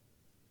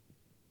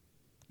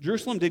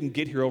 Jerusalem didn't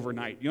get here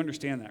overnight. You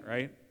understand that,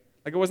 right?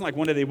 Like, it wasn't like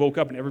one day they woke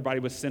up and everybody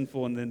was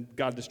sinful and then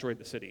God destroyed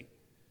the city.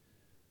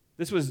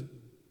 This was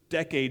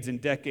decades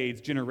and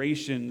decades,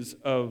 generations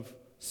of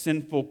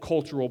sinful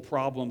cultural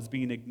problems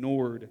being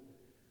ignored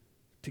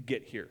to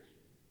get here.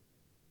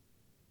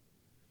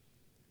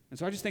 And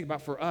so I just think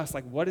about, for us,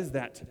 like, what is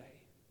that today?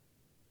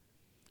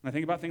 And I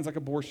think about things like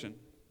abortion.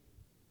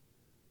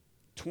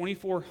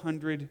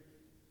 2,400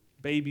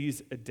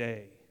 babies a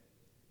day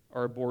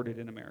are aborted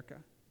in America.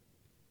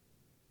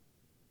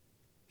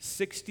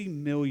 60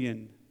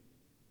 million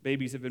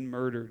babies have been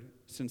murdered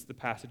since the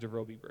passage of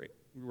Roe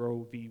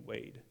v.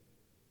 Wade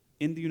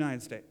in the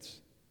United States.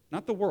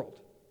 Not the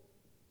world,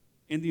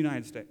 in the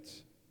United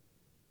States.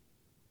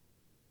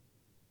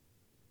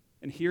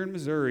 And here in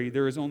Missouri,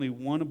 there is only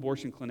one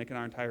abortion clinic in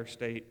our entire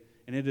state,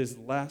 and it is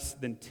less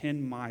than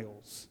 10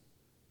 miles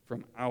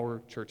from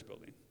our church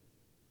building.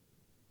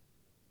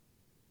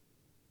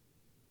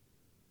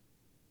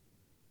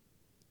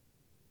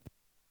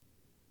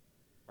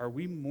 Are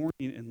we mourning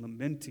and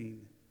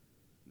lamenting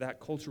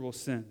that cultural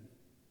sin,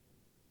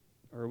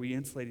 or are we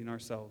insulating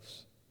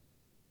ourselves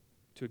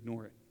to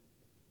ignore it?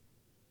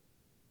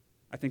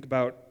 I think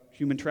about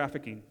human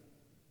trafficking.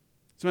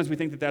 Sometimes we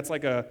think that that's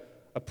like a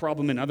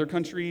problem in other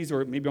countries,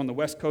 or maybe on the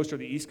West Coast or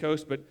the East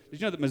Coast, but did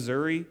you know that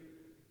Missouri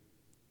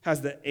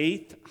has the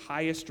 8th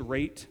highest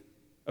rate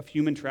of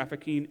human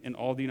trafficking in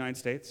all the United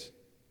States?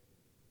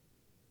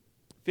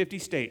 50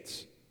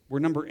 states, we're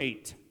number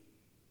 8.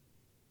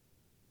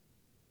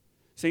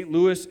 St.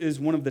 Louis is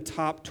one of the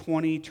top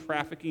 20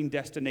 trafficking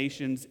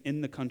destinations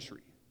in the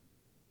country.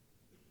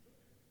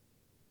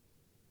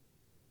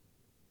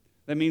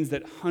 That means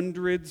that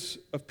hundreds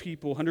of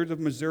people, hundreds of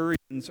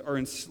Missourians are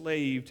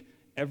enslaved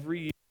every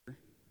year.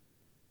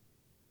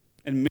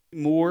 And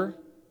many more,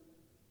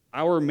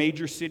 our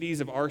major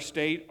cities of our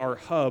state are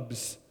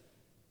hubs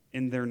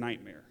in their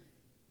nightmare.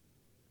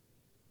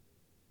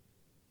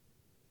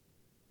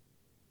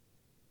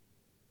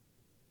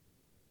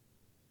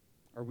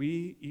 Are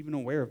we even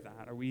aware of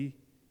that? Are we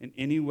in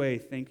any way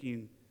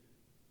thinking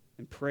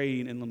and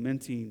praying and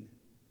lamenting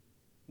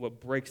what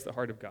breaks the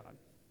heart of God?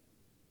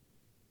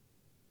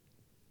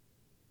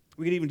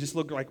 We could even just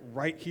look like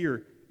right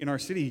here in our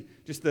city,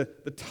 just the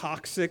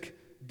toxic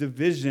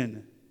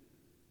division.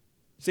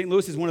 St.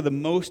 Louis is one of the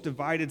most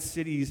divided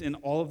cities in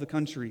all of the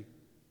country.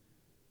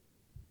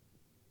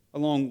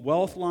 Along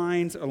wealth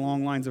lines,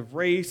 along lines of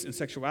race and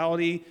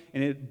sexuality,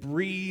 and it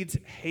breeds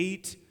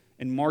hate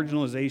and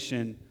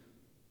marginalization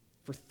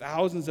for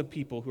thousands of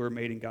people who are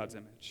made in God's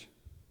image.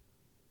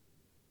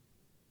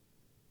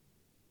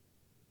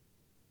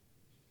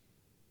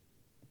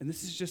 And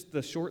this is just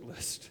the short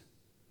list.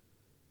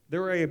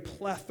 There are a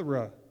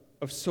plethora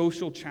of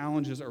social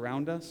challenges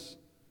around us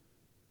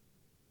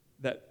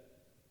that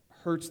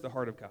hurts the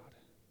heart of God.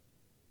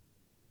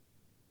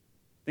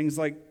 Things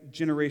like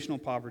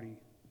generational poverty,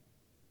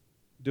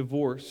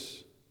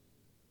 divorce,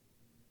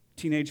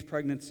 teenage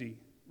pregnancy,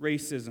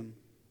 racism,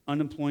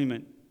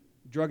 unemployment,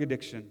 drug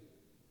addiction.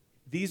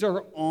 These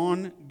are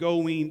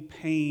ongoing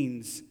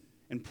pains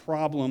and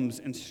problems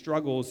and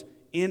struggles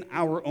in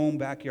our own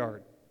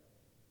backyard.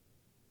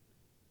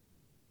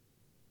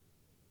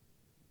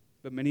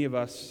 But many of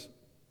us,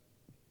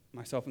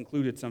 myself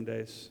included some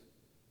days,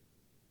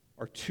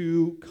 are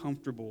too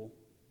comfortable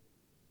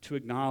to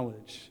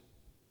acknowledge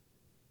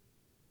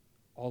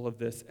all of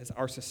this as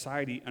our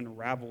society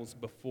unravels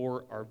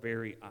before our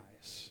very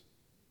eyes.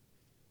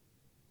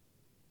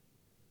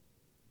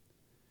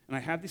 And I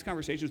have these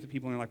conversations with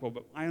people, and they're like, well,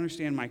 but I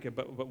understand, Micah,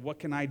 but what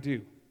can I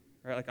do?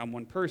 Right? Like, I'm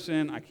one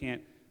person. I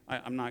can't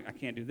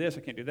do this.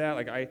 I can't do that.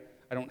 Like, I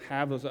don't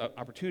have those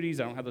opportunities.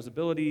 I don't have those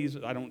abilities.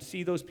 I don't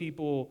see those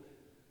people.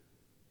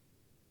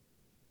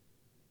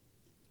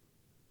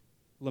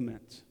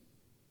 lament.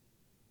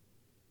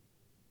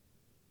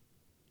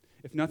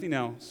 If nothing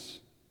else,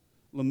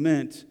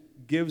 lament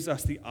gives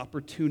us the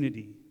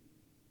opportunity,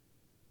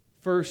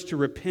 first, to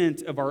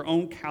repent of our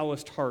own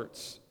calloused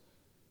hearts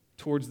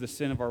towards the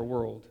sin of our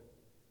world,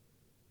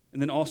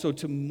 and then also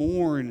to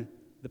mourn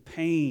the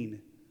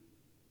pain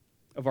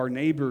of our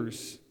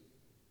neighbors,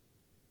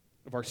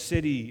 of our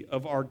city,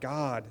 of our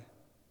God,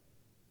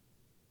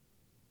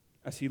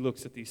 as he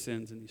looks at these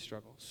sins and these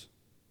struggles.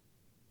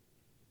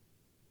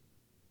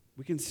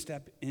 We can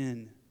step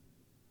in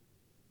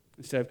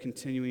instead of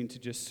continuing to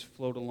just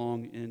float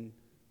along in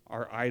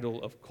our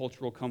idol of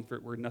cultural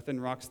comfort where nothing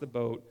rocks the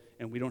boat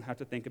and we don't have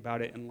to think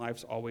about it and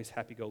life's always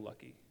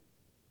happy-go-lucky.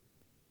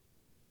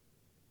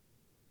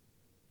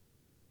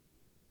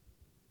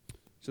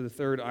 So the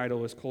third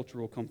idol is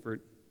cultural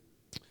comfort.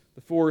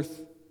 The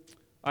fourth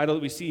idol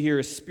that we see here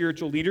is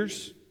spiritual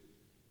leaders.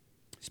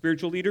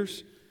 Spiritual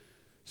leaders.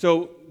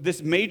 So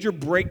this major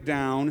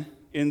breakdown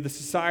in the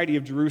society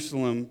of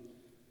Jerusalem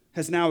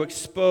has now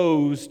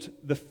exposed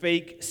the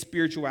fake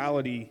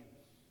spirituality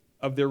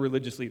of their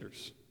religious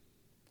leaders.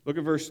 Look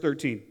at verse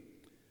 13. It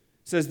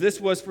says, "This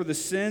was for the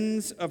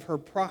sins of her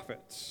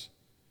prophets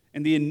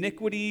and the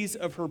iniquities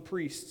of her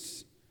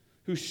priests,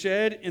 who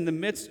shed in the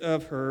midst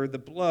of her the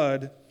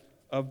blood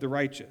of the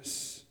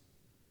righteous."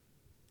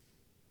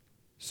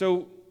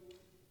 So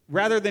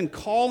rather than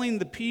calling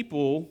the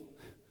people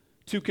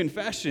to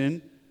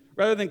confession,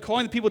 rather than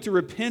calling the people to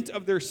repent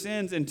of their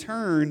sins and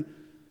turn,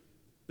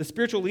 the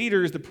spiritual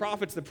leaders, the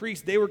prophets, the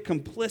priests, they were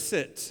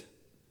complicit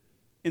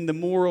in the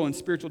moral and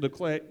spiritual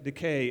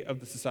decay of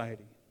the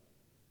society.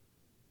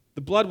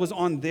 The blood was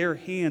on their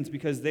hands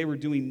because they were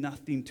doing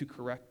nothing to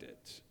correct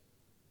it.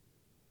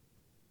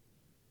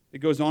 It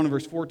goes on in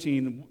verse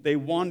 14, they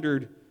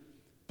wandered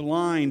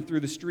blind through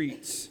the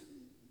streets.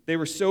 They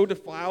were so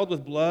defiled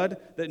with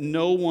blood that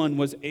no one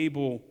was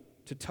able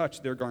to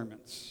touch their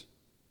garments.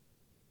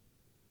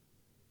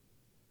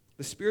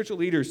 The spiritual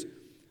leaders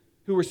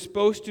who were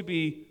supposed to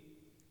be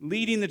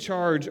leading the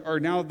charge are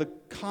now the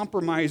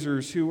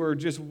compromisers who are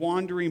just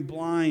wandering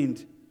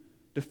blind,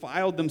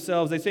 defiled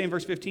themselves. They say in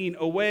verse 15,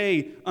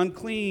 "Away,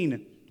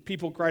 unclean."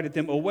 People cried at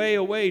them, "Away,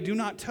 away, do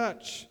not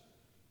touch."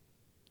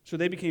 So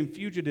they became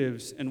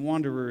fugitives and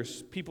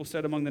wanderers. People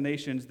said among the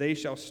nations, "They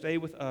shall stay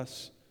with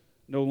us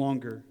no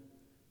longer."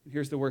 And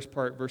here's the worst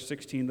part, verse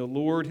 16, "The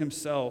Lord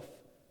himself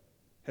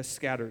has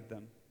scattered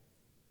them.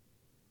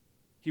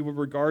 He will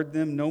regard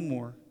them no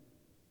more.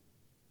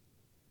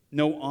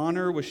 No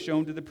honor was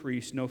shown to the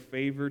priests, no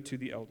favor to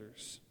the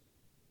elders."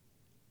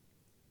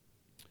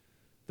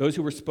 Those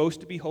who were supposed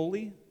to be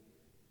holy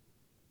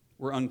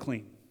were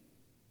unclean.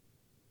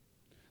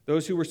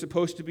 Those who were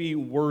supposed to be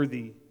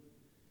worthy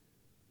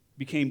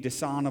became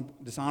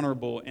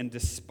dishonorable and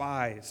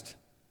despised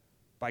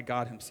by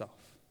God himself.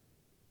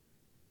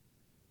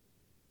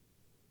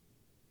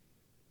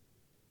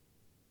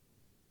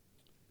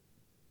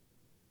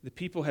 The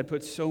people had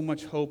put so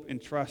much hope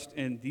and trust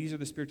in these are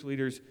the spiritual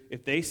leaders.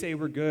 If they say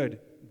we're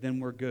good, then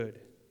we're good.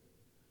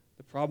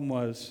 The problem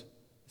was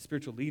the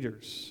spiritual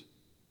leaders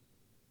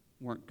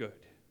weren't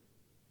good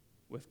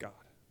with God,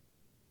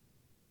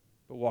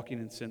 but walking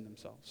in sin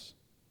themselves.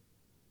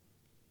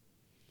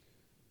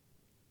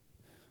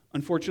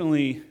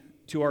 Unfortunately,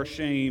 to our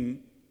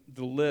shame,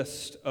 the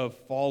list of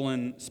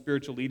fallen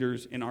spiritual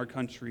leaders in our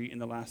country in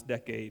the last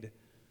decade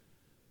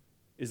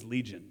is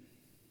legion.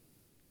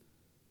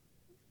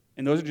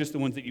 And those are just the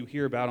ones that you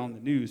hear about on the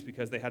news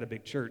because they had a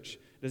big church.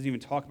 It doesn't even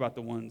talk about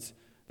the ones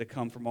that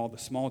come from all the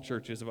small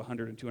churches of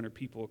 100 and 200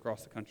 people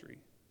across the country.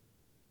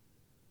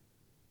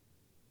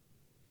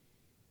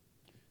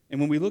 And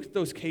when we look at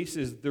those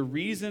cases, the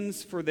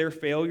reasons for their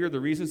failure,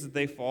 the reasons that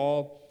they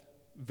fall,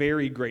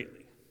 vary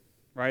greatly.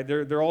 Right?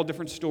 They're all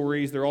different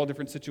stories. They're all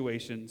different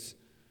situations.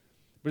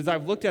 But as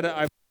I've looked at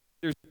it,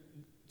 there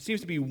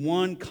seems to be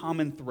one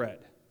common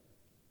thread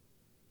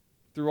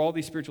through all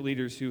these spiritual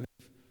leaders who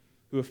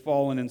have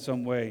fallen in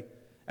some way.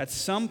 At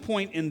some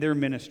point in their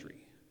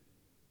ministry,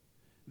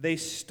 they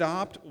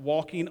stopped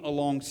walking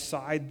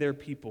alongside their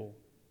people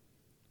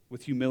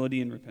with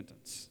humility and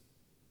repentance.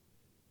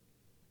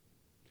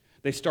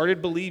 They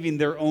started believing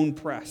their own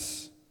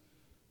press.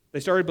 They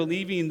started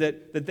believing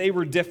that they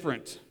were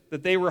different,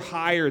 that they were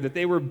higher, that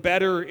they were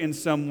better in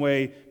some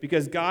way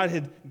because God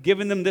had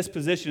given them this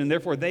position, and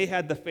therefore they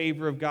had the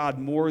favor of God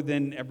more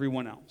than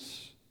everyone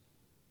else.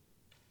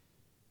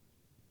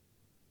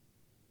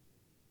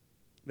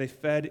 They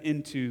fed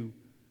into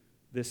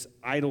this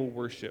idol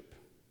worship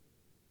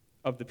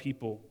of the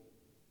people,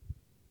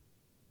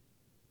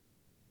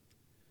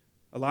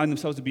 allowing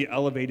themselves to be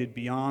elevated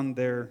beyond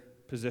their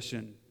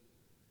position.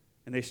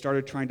 And they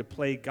started trying to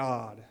play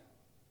God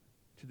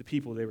to the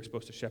people they were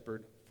supposed to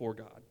shepherd for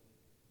God.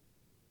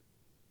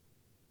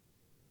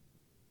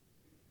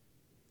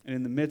 And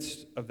in the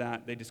midst of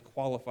that, they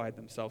disqualified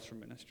themselves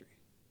from ministry.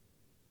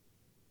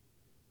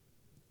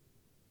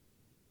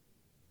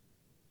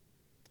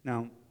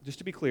 Now, just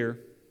to be clear,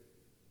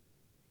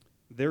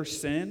 their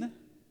sin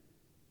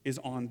is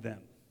on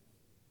them,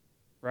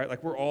 right?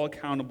 Like we're all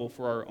accountable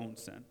for our own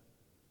sin.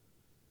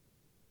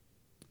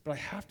 But I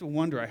have to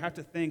wonder, I have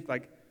to think,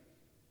 like,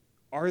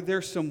 are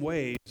there some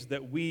ways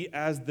that we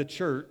as the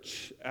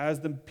church, as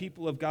the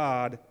people of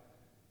God,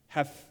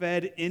 have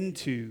fed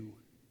into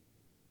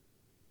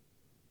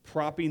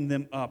propping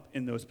them up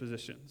in those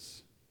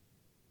positions?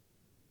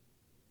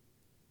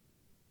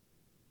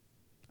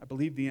 I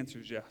believe the answer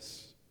is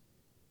yes.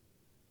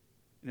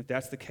 And if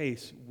that's the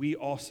case, we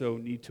also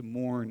need to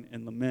mourn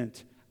and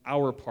lament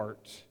our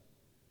part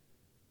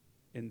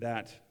in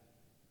that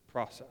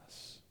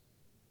process.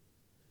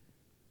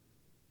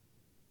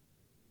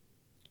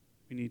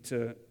 We need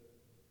to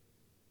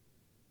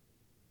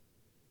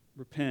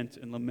repent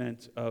and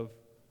lament of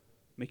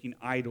making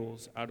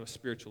idols out of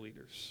spiritual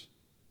leaders.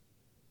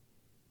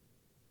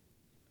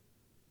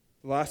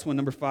 The last one,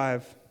 number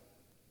 5,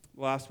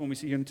 the last one we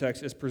see here in the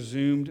text is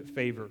presumed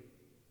favor.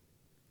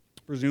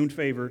 Presumed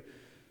favor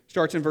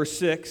starts in verse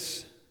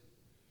 6.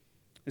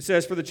 It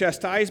says, "For the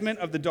chastisement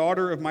of the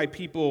daughter of my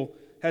people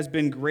has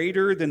been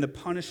greater than the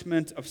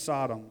punishment of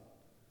Sodom,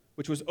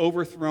 which was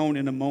overthrown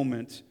in a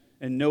moment,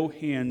 and no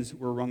hands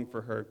were wrung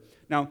for her."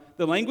 Now,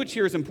 the language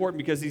here is important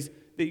because it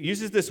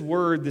uses this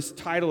word, this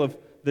title of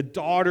the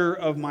daughter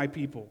of my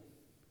people,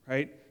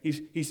 right?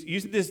 He's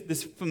using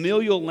this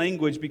familial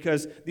language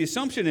because the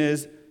assumption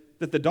is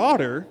that the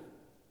daughter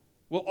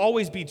will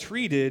always be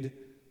treated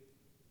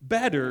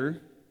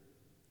better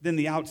than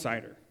the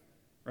outsider,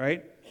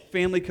 right?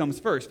 Family comes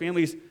first.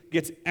 Family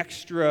gets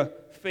extra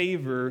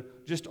favor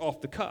just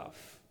off the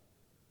cuff.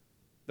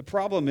 The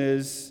problem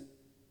is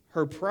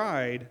her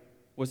pride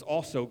was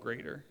also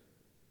greater,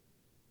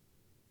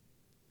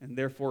 and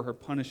therefore her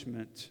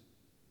punishment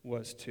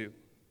was too.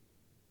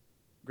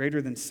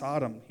 Greater than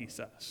Sodom, he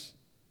says.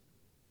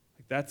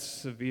 Like, that's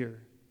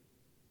severe.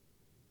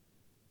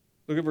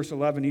 Look at verse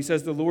 11. He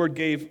says, "The Lord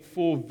gave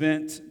full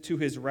vent to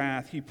his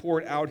wrath. He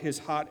poured out his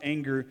hot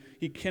anger.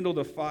 He kindled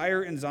a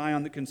fire in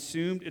Zion that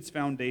consumed its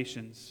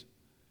foundations."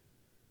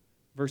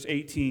 Verse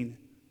 18.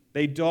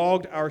 "They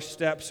dogged our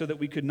steps so that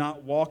we could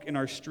not walk in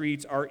our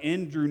streets. Our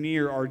end drew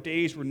near. Our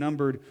days were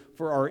numbered,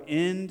 for our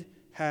end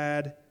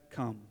had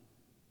come."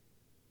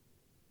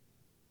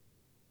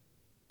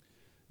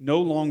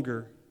 No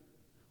longer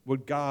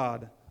would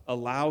God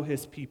allow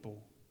his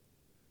people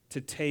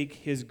to take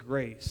his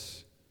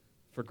grace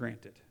for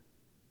granted.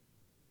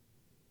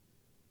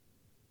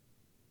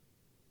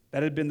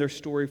 That had been their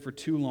story for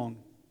too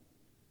long.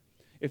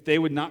 If they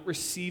would not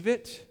receive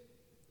it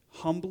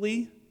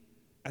humbly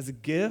as a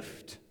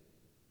gift,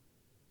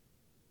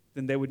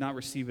 then they would not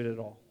receive it at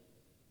all.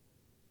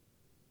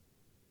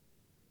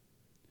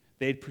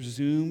 They had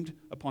presumed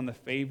upon the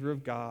favor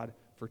of God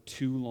for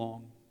too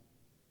long,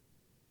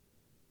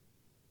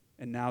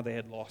 and now they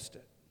had lost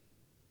it.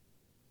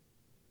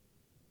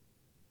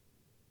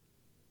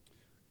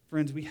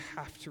 Friends, we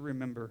have to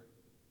remember,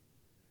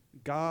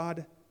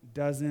 God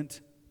doesn't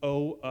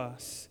owe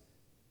us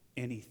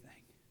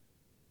anything.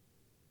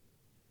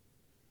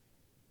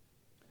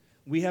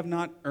 We have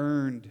not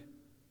earned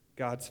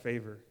God's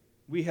favor.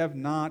 We have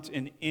not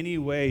in any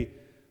way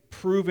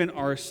proven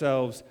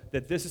ourselves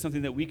that this is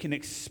something that we can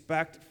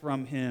expect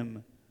from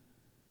him.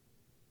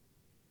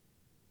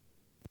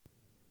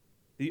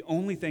 The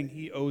only thing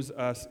he owes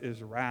us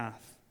is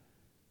wrath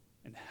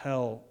and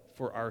hell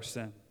for our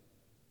sin.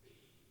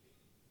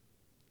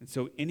 And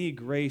so any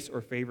grace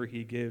or favor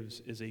he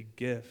gives is a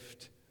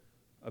gift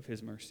of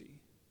his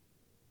mercy.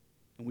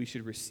 And we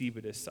should receive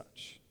it as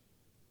such.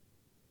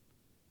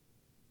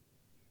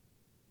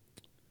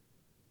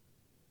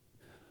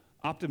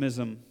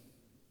 Optimism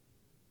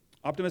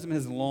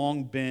has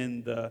long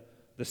been the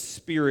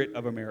spirit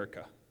of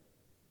America,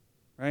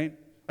 right?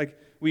 Like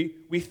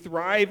we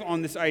thrive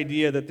on this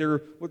idea that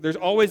there's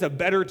always a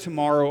better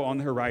tomorrow on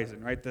the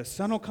horizon, right? The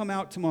sun will come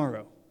out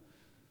tomorrow,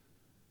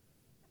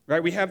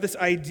 right? We have this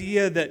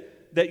idea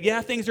that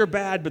yeah, things are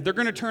bad, but they're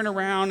going to turn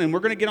around and we're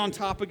going to get on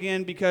top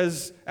again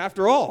because,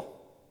 after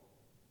all,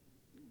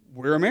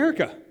 we're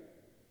America,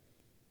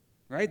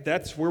 right?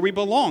 That's where we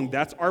belong.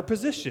 That's our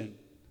position.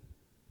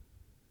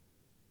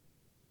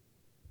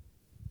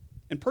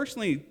 And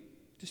personally,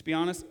 just to be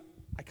honest,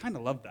 I kind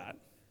of love that.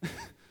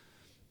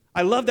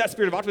 I love that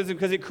spirit of optimism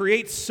because it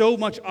creates so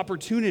much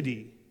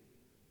opportunity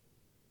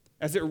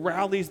as it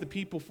rallies the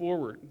people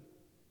forward.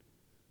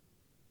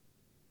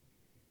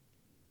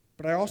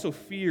 But I also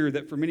fear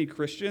that for many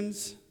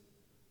Christians,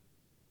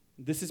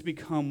 this has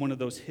become one of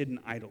those hidden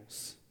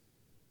idols.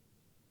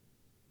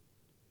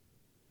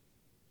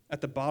 At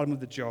the bottom of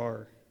the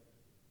jar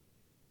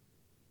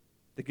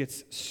that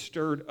gets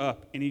stirred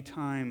up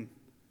anytime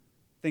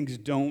things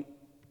don't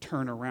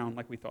turn around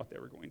like we thought they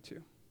were going to.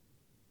 And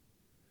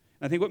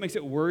I think what makes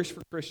it worse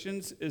for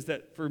Christians is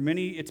that for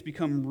many it's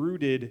become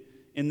rooted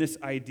in this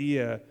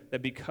idea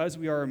that because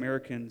we are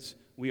Americans,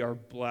 we are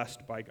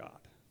blessed by God.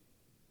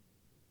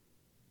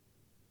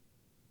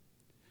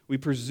 We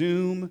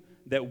presume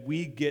that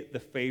we get the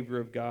favor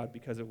of God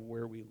because of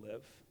where we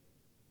live.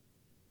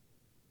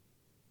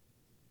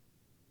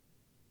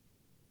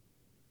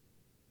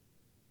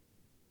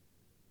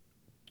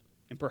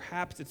 And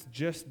perhaps it's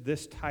just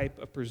this type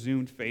of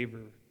presumed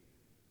favor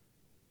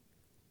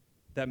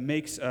that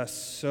makes us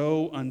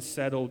so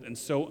unsettled and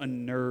so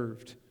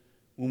unnerved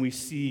when we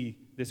see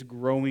this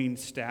growing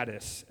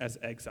status as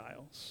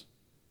exiles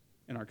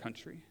in our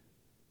country.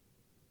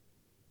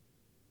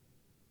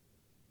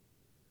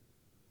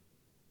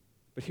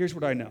 But here's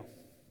what I know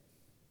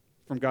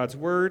from God's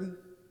word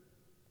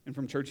and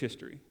from church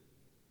history,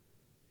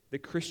 that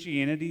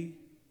Christianity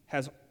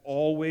has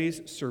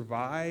always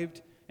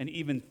survived and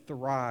even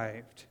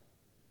thrived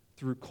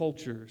through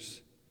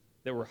cultures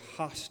that were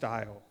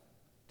hostile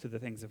to the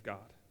things of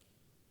God,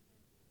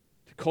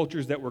 to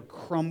cultures that were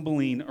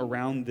crumbling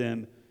around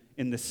them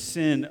in the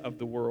sin of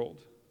the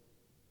world.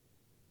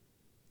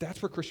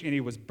 That's where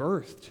Christianity was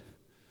birthed.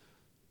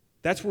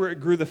 That's where it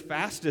grew the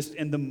fastest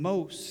and the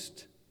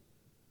most.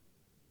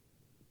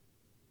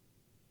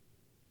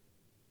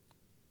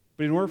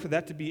 But in order for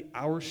that to be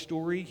our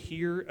story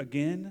here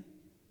again,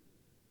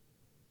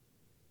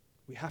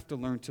 we have to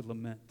learn to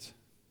lament.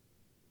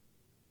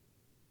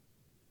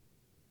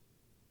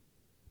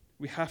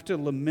 We have to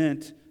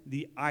lament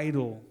the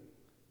idol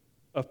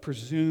of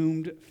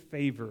presumed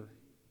favor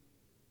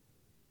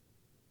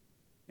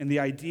and the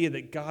idea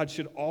that God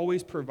should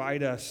always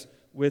provide us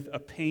with a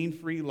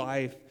pain-free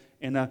life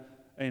and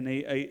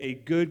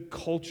a good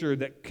culture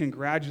that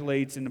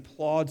congratulates and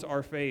applauds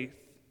our faith.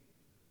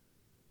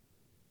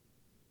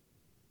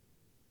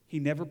 He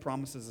never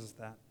promises us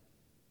that.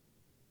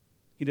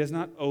 He does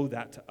not owe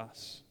that to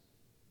us.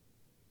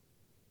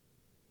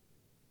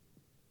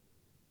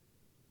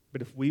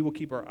 But if we will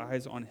keep our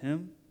eyes on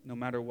him, no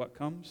matter what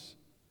comes,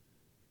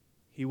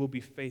 he will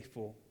be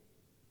faithful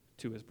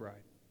to his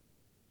bride.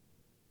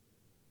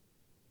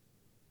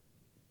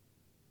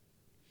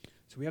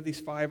 So we have these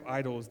 5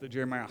 idols that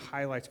Jeremiah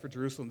highlights for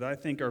Jerusalem that I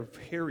think are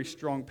very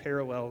strong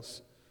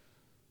parallels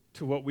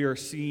to what we are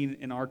seeing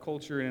in our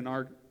culture and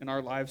in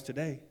our lives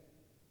today.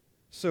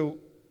 So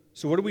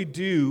what do we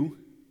do?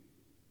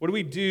 What do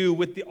we do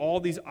with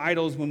all these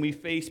idols when we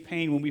face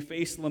pain, when we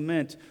face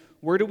lament?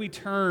 Where do we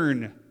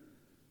turn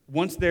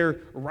once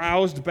they're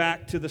roused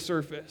back to the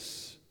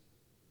surface?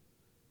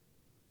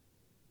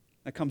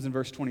 That comes in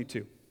verse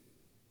 22.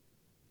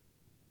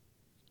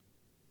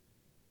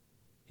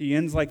 He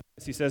ends like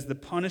this. He says, "The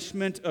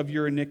punishment of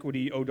your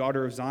iniquity, O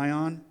daughter of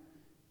Zion,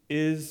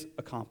 is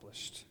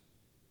accomplished.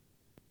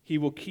 He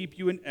will keep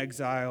you in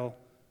exile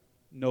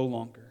no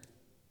longer.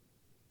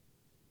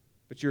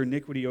 But your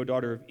iniquity, O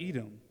daughter of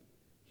Edom,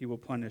 he will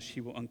punish.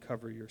 He will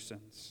uncover your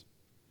sins."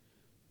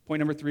 Point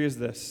number 3 is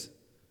this: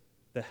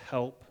 the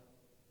help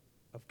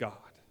of God.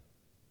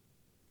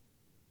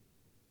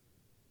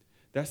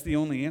 That's the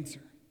only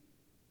answer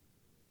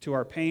to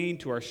our pain,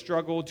 to our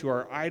struggle, to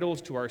our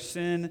idols, to our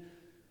sin.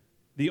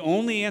 The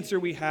only answer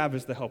we have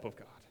is the help of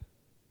God.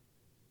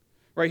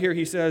 Right here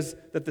he says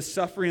that the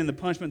suffering and the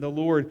punishment of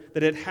the Lord,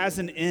 that it has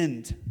an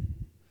end.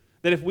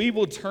 That if we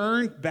will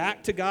turn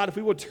back to God, if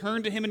we will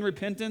turn to him in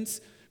repentance,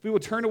 if we will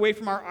turn away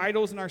from our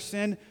idols and our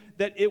sin,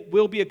 that it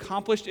will be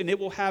accomplished and it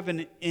will have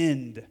an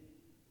end.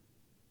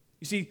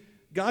 You see,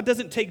 God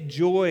doesn't take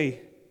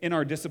joy in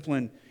our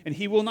discipline, and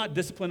he will not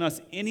discipline us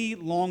any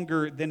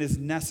longer than is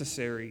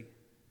necessary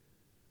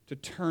to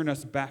turn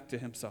us back to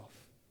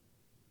himself,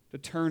 to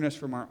turn us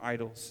from our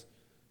idols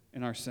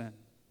and our sin.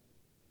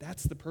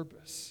 That's the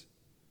purpose.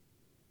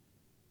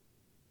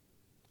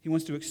 He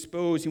wants to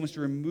expose, he wants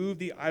to remove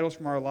the idols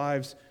from our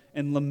lives,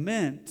 and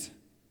lament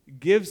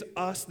gives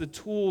us the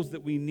tools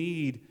that we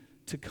need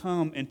to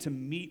come and to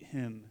meet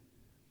him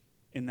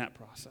in that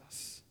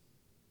process.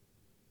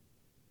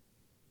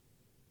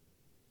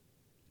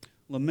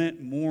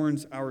 Lament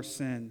mourns our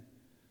sin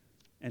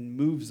and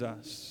moves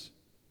us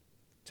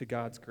to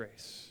God's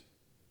grace.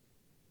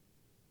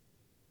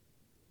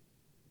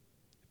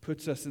 It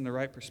puts us in the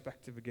right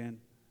perspective again.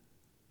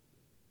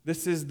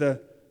 This is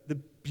the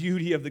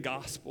beauty of the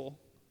gospel.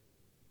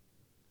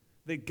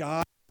 That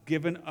God has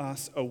given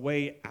us a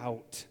way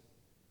out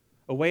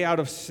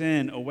of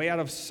sin, a way out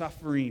of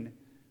suffering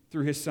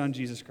through his Son,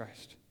 Jesus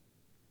Christ.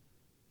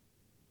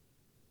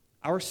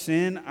 Our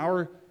sin,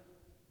 our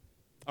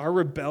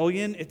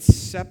rebellion, it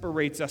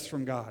separates us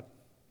from God.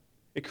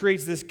 It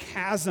creates this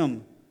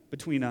chasm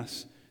between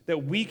us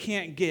that we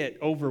can't get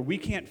over, we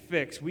can't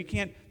fix, we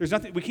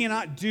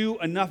cannot do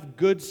enough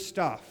good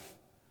stuff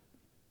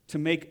to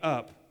make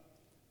up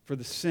for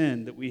the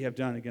sin that we have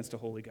done against a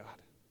holy God.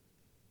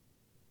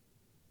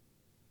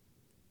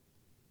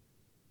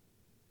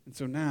 And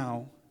so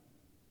now,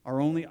 our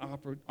only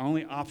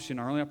option,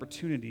 our only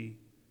opportunity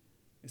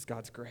is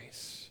God's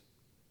grace.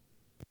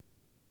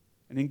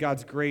 And in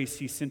God's grace,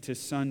 he sent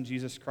his Son,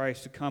 Jesus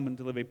Christ, to come and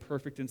to live a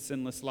perfect and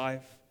sinless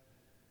life,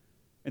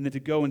 and then to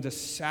go and to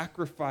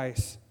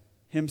sacrifice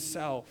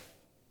himself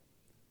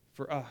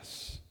for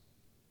us.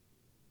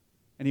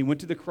 And he went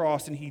to the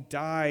cross, and he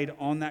died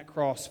on that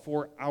cross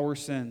for our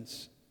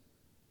sins,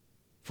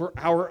 for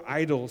our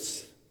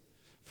idols,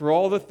 for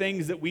all the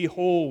things that we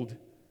hold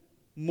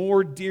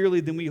more dearly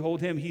than we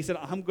hold him. He said,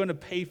 I'm going to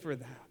pay for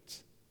that.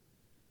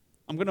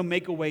 I'm going to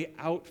make a way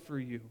out for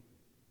you.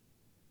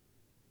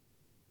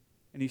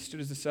 And he stood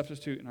as a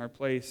substitute in our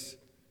place,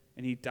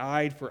 and he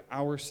died for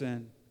our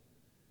sin.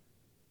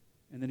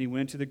 And then he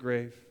went to the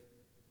grave.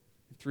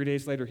 And 3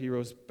 days later, he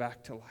rose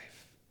back to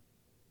life.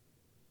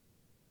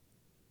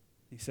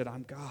 He said,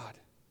 I'm God.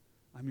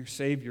 I'm your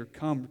Savior.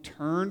 Come,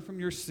 turn from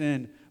your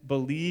sin.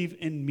 Believe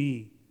in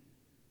me,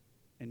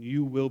 and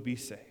you will be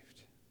saved.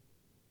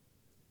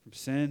 From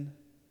sin,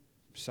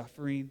 from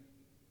suffering,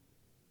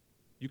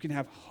 you can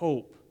have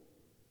hope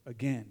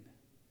again.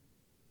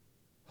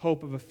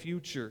 Hope of a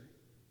future,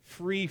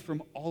 free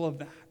from all of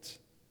that.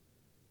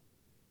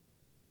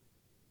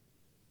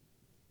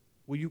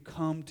 Will you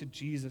come to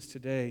Jesus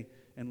today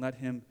and let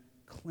him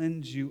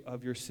cleanse you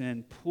of your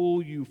sin,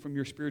 pull you from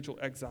your spiritual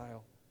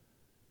exile?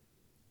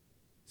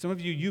 Some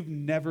of you, you've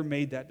never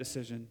made that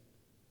decision.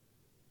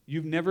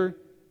 You've never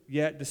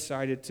yet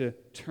decided to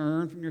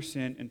turn from your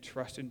sin and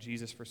trust in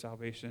Jesus for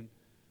salvation.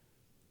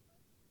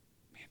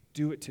 Man,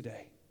 do it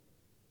today.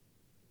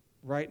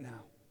 Right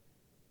now.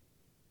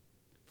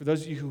 For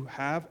those of you who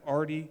have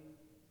already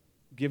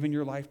given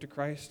your life to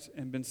Christ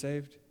and been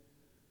saved,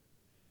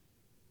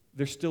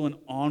 there's still an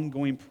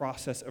ongoing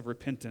process of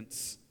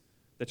repentance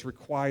that's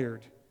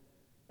required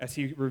as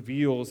he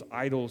reveals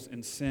idols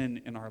and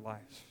sin in our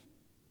life.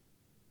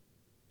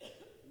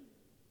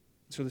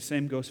 So the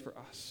same goes for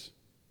us.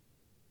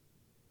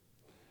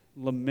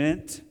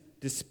 Lament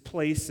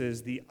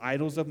displaces the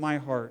idols of my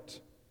heart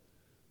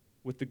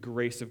with the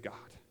grace of God.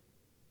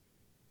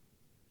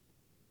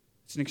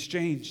 It's an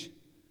exchange.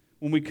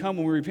 When we come,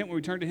 when we repent, when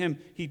we turn to him,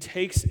 he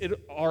takes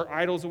our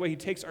idols away, he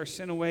takes our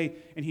sin away,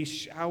 and he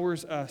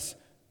showers us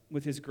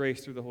with his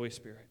grace through the Holy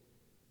Spirit.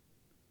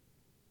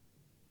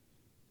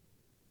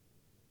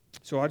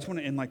 So I just want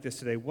to end like this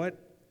today. What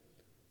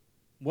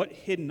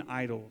hidden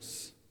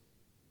idols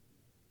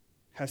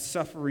has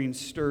suffering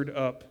stirred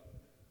up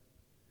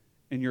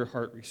in your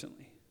heart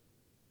recently?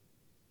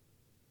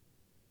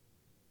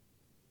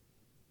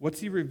 What's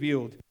he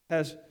revealed?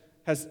 Has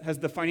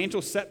the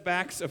financial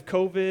setbacks of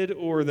COVID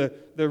or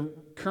the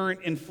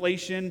current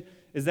inflation,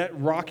 is that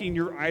rocking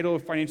your idol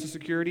of financial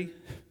security?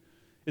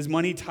 Is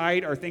money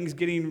tight? Are things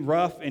getting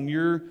rough and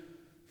you're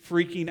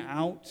freaking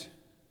out?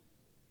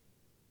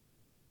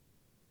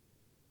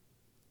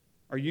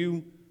 Are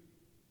you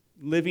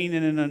living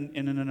in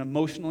an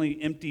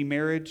emotionally empty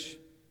marriage?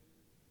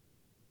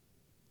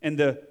 And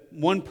the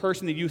one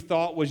person that you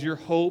thought was your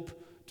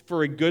hope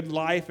for a good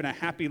life and a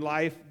happy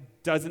life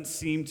doesn't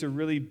seem to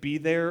really be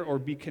there or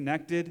be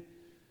connected,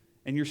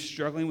 and you're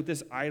struggling with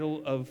this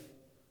idol of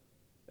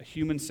a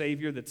human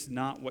savior that's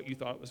not what you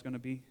thought it was going to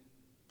be?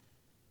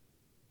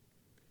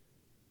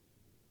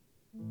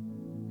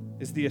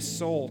 Is the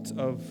assault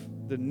of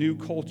the new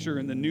culture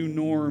and the new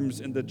norms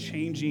and the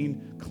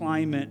changing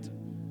climate,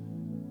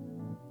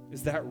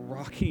 is that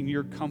rocking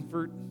your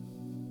comfort?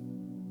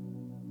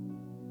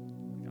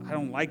 I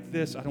don't like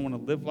this. I don't want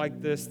to live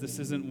like this. This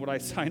isn't what I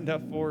signed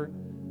up for.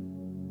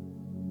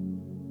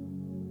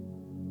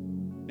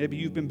 Maybe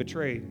you've been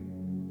betrayed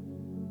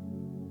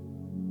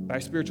by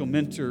a spiritual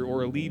mentor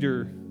or a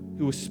leader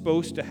who was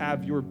supposed to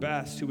have your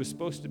best, who was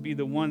supposed to be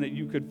the one that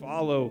you could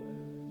follow,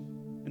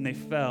 and they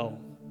fell.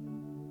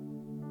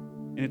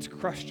 And it's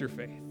crushed your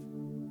faith.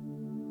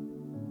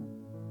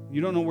 You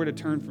don't know where to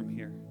turn from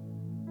here.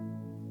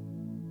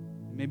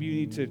 Maybe you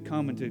need to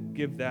come and to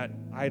give that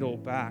idol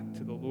back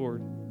to the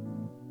Lord.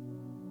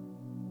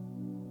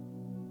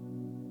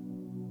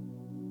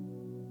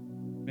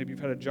 Maybe you've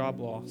had a job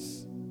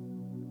loss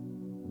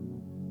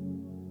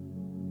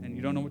and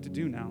you don't know what to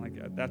do now. Like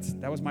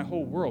that was my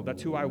whole world.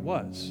 That's who I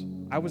was.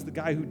 I was the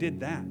guy who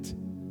did that.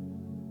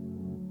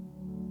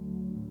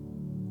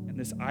 And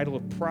this idol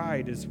of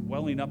pride is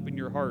welling up in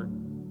your heart.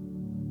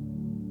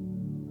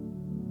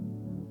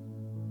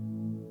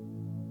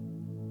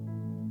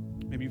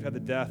 Maybe you've had the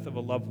death of a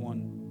loved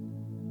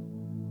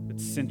one that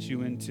sent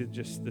you into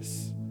just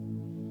this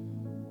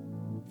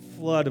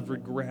flood of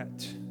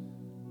regret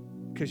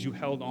because you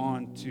held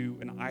on to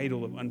an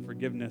idol of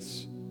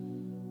unforgiveness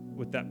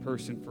with that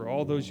person for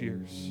all those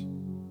years.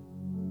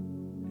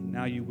 And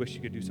now you wish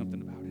you could do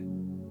something about it.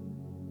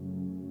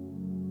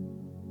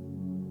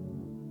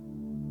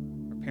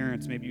 Or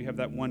parents, maybe you have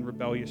that one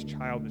rebellious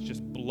child that's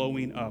just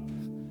blowing up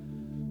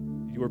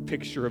your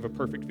picture of a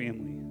perfect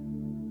family.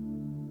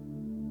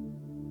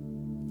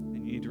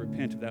 And you need to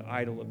repent of that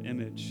idol of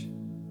image.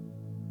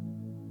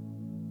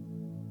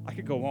 I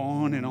could go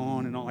on and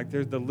on and on. Like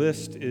the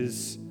list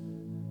is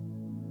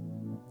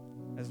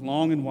as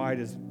long and wide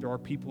as there are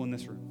people in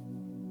this room.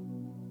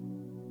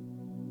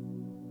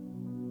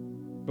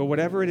 But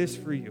whatever it is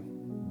for you,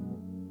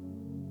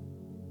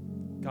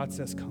 God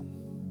says, come.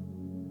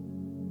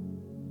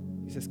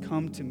 He says,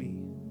 come to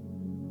me.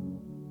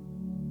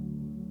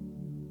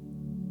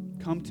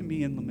 Come to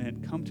me in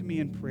lament. Come to me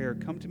in prayer.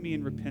 Come to me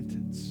in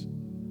repentance.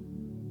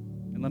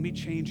 And let me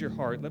change your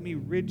heart. Let me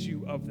rid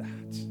you of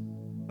that.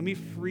 Let me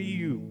free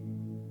you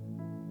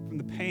from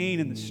the pain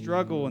and the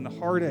struggle and the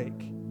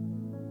heartache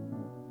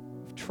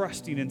of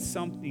trusting in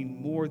something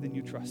more than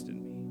you trust in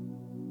me.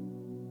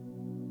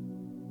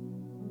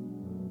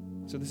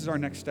 So this is our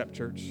next step,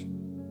 church.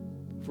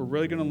 If we're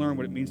really going to learn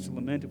what it means to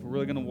lament, if we're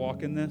really going to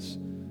walk in this,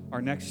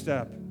 our next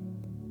step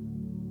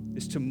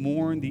is to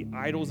mourn the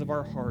idols of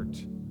our heart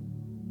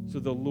so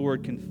the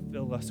Lord can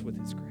fill us with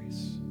his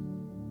grace.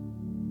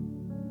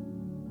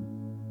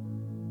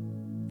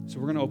 So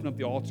we're going to open up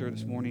the altar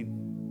this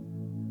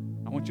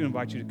morning. I want to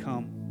invite you to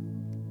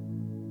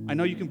come. I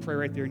know you can pray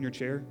right there in your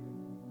chair,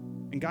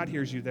 and God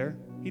hears you there.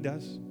 He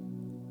does.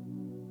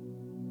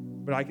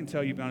 But I can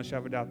tell you beyond a shadow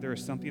of a doubt, there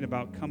is something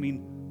about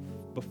coming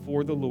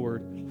before the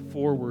Lord,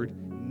 forward,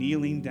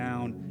 kneeling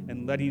down,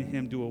 and letting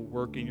him do a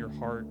work in your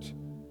heart.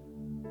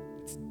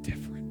 It's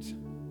different.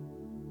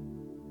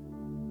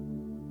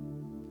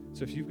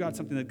 So if you've got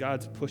something that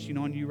God's pushing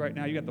on you right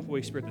now, you got the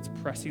Holy Spirit that's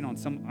pressing on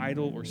some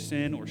idol or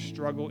sin or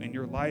struggle in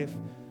your life,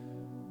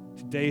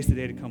 today is the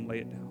day to come lay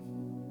it down.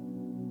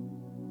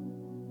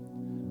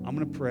 I'm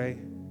going to pray.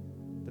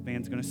 The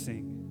band's going to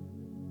sing.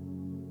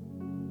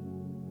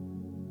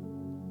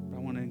 But I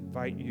want to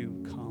invite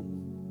you, come.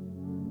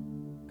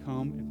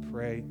 Come and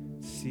pray.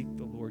 Seek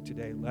the Lord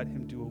today. Let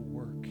him do a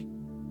work.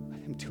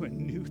 Let him do a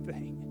new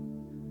thing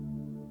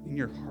in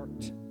your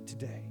heart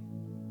today.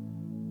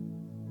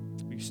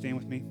 Will you stand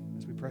with me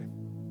as we pray?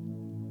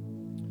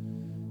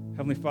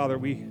 Heavenly Father,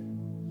 we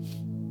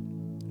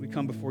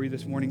come before you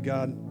this morning,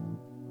 God,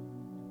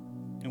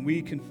 and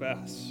we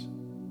confess.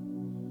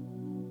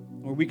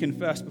 Lord, we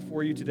confess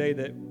before you today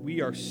that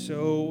we are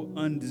so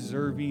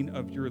undeserving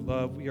of your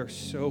love. We are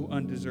so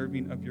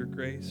undeserving of your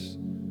grace.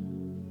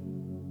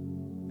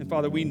 And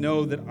Father, we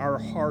know that our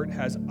heart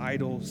has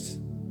idols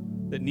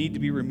that need to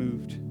be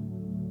removed.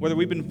 Whether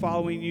we've been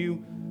following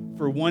you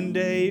for one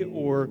day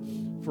or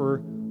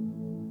for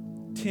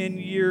 10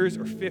 years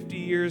or 50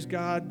 years,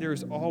 God,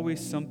 there's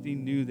always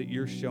something new that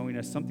you're showing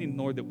us, something,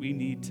 Lord, that we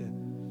need to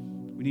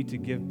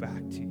give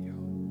back to you.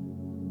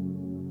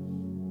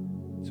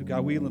 So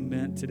God, we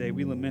lament today.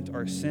 We lament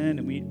our sin,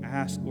 and we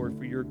ask, Lord,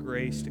 for your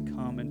grace to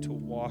come and to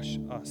wash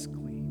us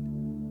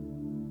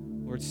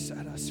clean. Lord,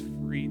 set us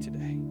free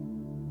today.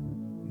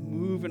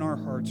 Move in our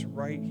hearts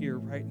right here,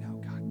 right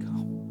now. God,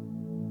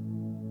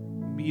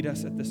 come. Meet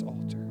us at this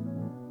altar.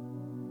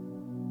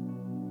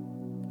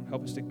 Lord,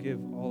 help us to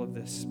give all of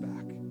this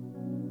back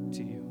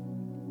to you.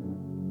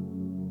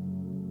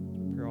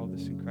 I pray all of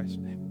this in Christ's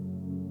name.